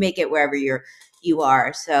Portland. You make it wherever you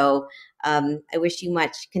are. So I wish you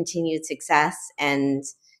much continued success and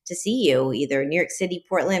to see you either in New York City,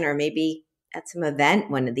 Portland, or maybe at some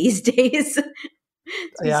event one of these days.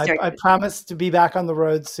 Yeah, I promise to be back on the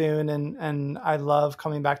road soon, and I love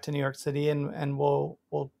coming back to New York City, and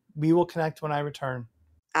we will connect when I return.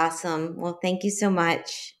 Awesome. Well, thank you so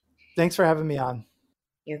much. Thanks for having me on.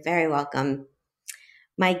 You're very welcome.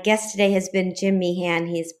 My guest today has been Jim Meehan.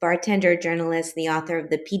 He's bartender, journalist, and the author of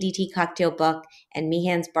the PDT Cocktail Book and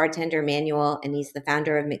Meehan's Bartender Manual, and he's the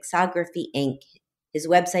founder of Mixography, Inc. His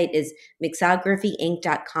website is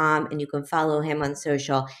mixographyinc.com, and you can follow him on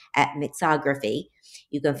social at Mixography.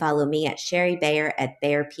 You can follow me at Sherry Bayer at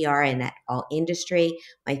Bayer PR and at All Industry.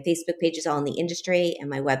 My Facebook page is All in the Industry, and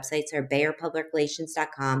my websites are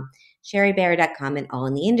BayerPublicRelations.com, SherryBayer.com, and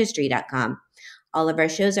AllInTheIndustry.com. All of our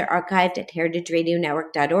shows are archived at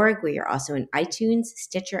heritageradionetwork.org, where you're also in iTunes,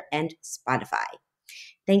 Stitcher, and Spotify.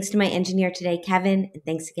 Thanks to my engineer today, Kevin, and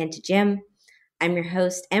thanks again to Jim. I'm your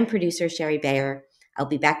host and producer, Sherry Bayer. I'll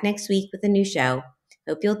be back next week with a new show.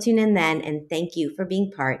 Hope you'll tune in then, and thank you for being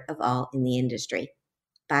part of All in the Industry.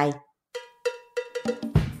 Bye.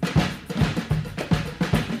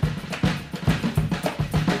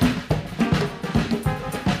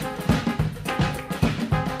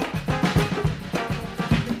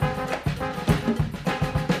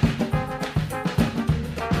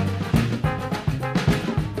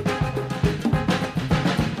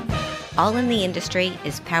 All in the Industry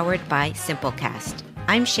is powered by Simplecast.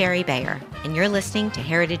 I'm Sherry Bayer, and you're listening to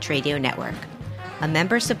Heritage Radio Network, a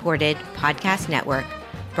member-supported podcast network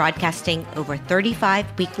broadcasting over 35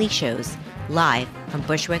 weekly shows live from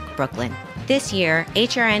Bushwick, Brooklyn. This year,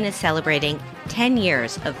 HRN is celebrating 10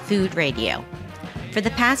 years of food radio. For the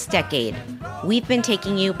past decade, we've been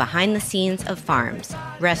taking you behind the scenes of farms,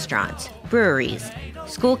 restaurants, breweries,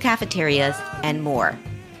 school cafeterias, and more.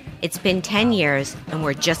 It's been 10 years, and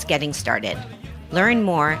we're just getting started. Learn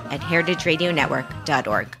more at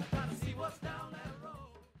heritageradionetwork.org.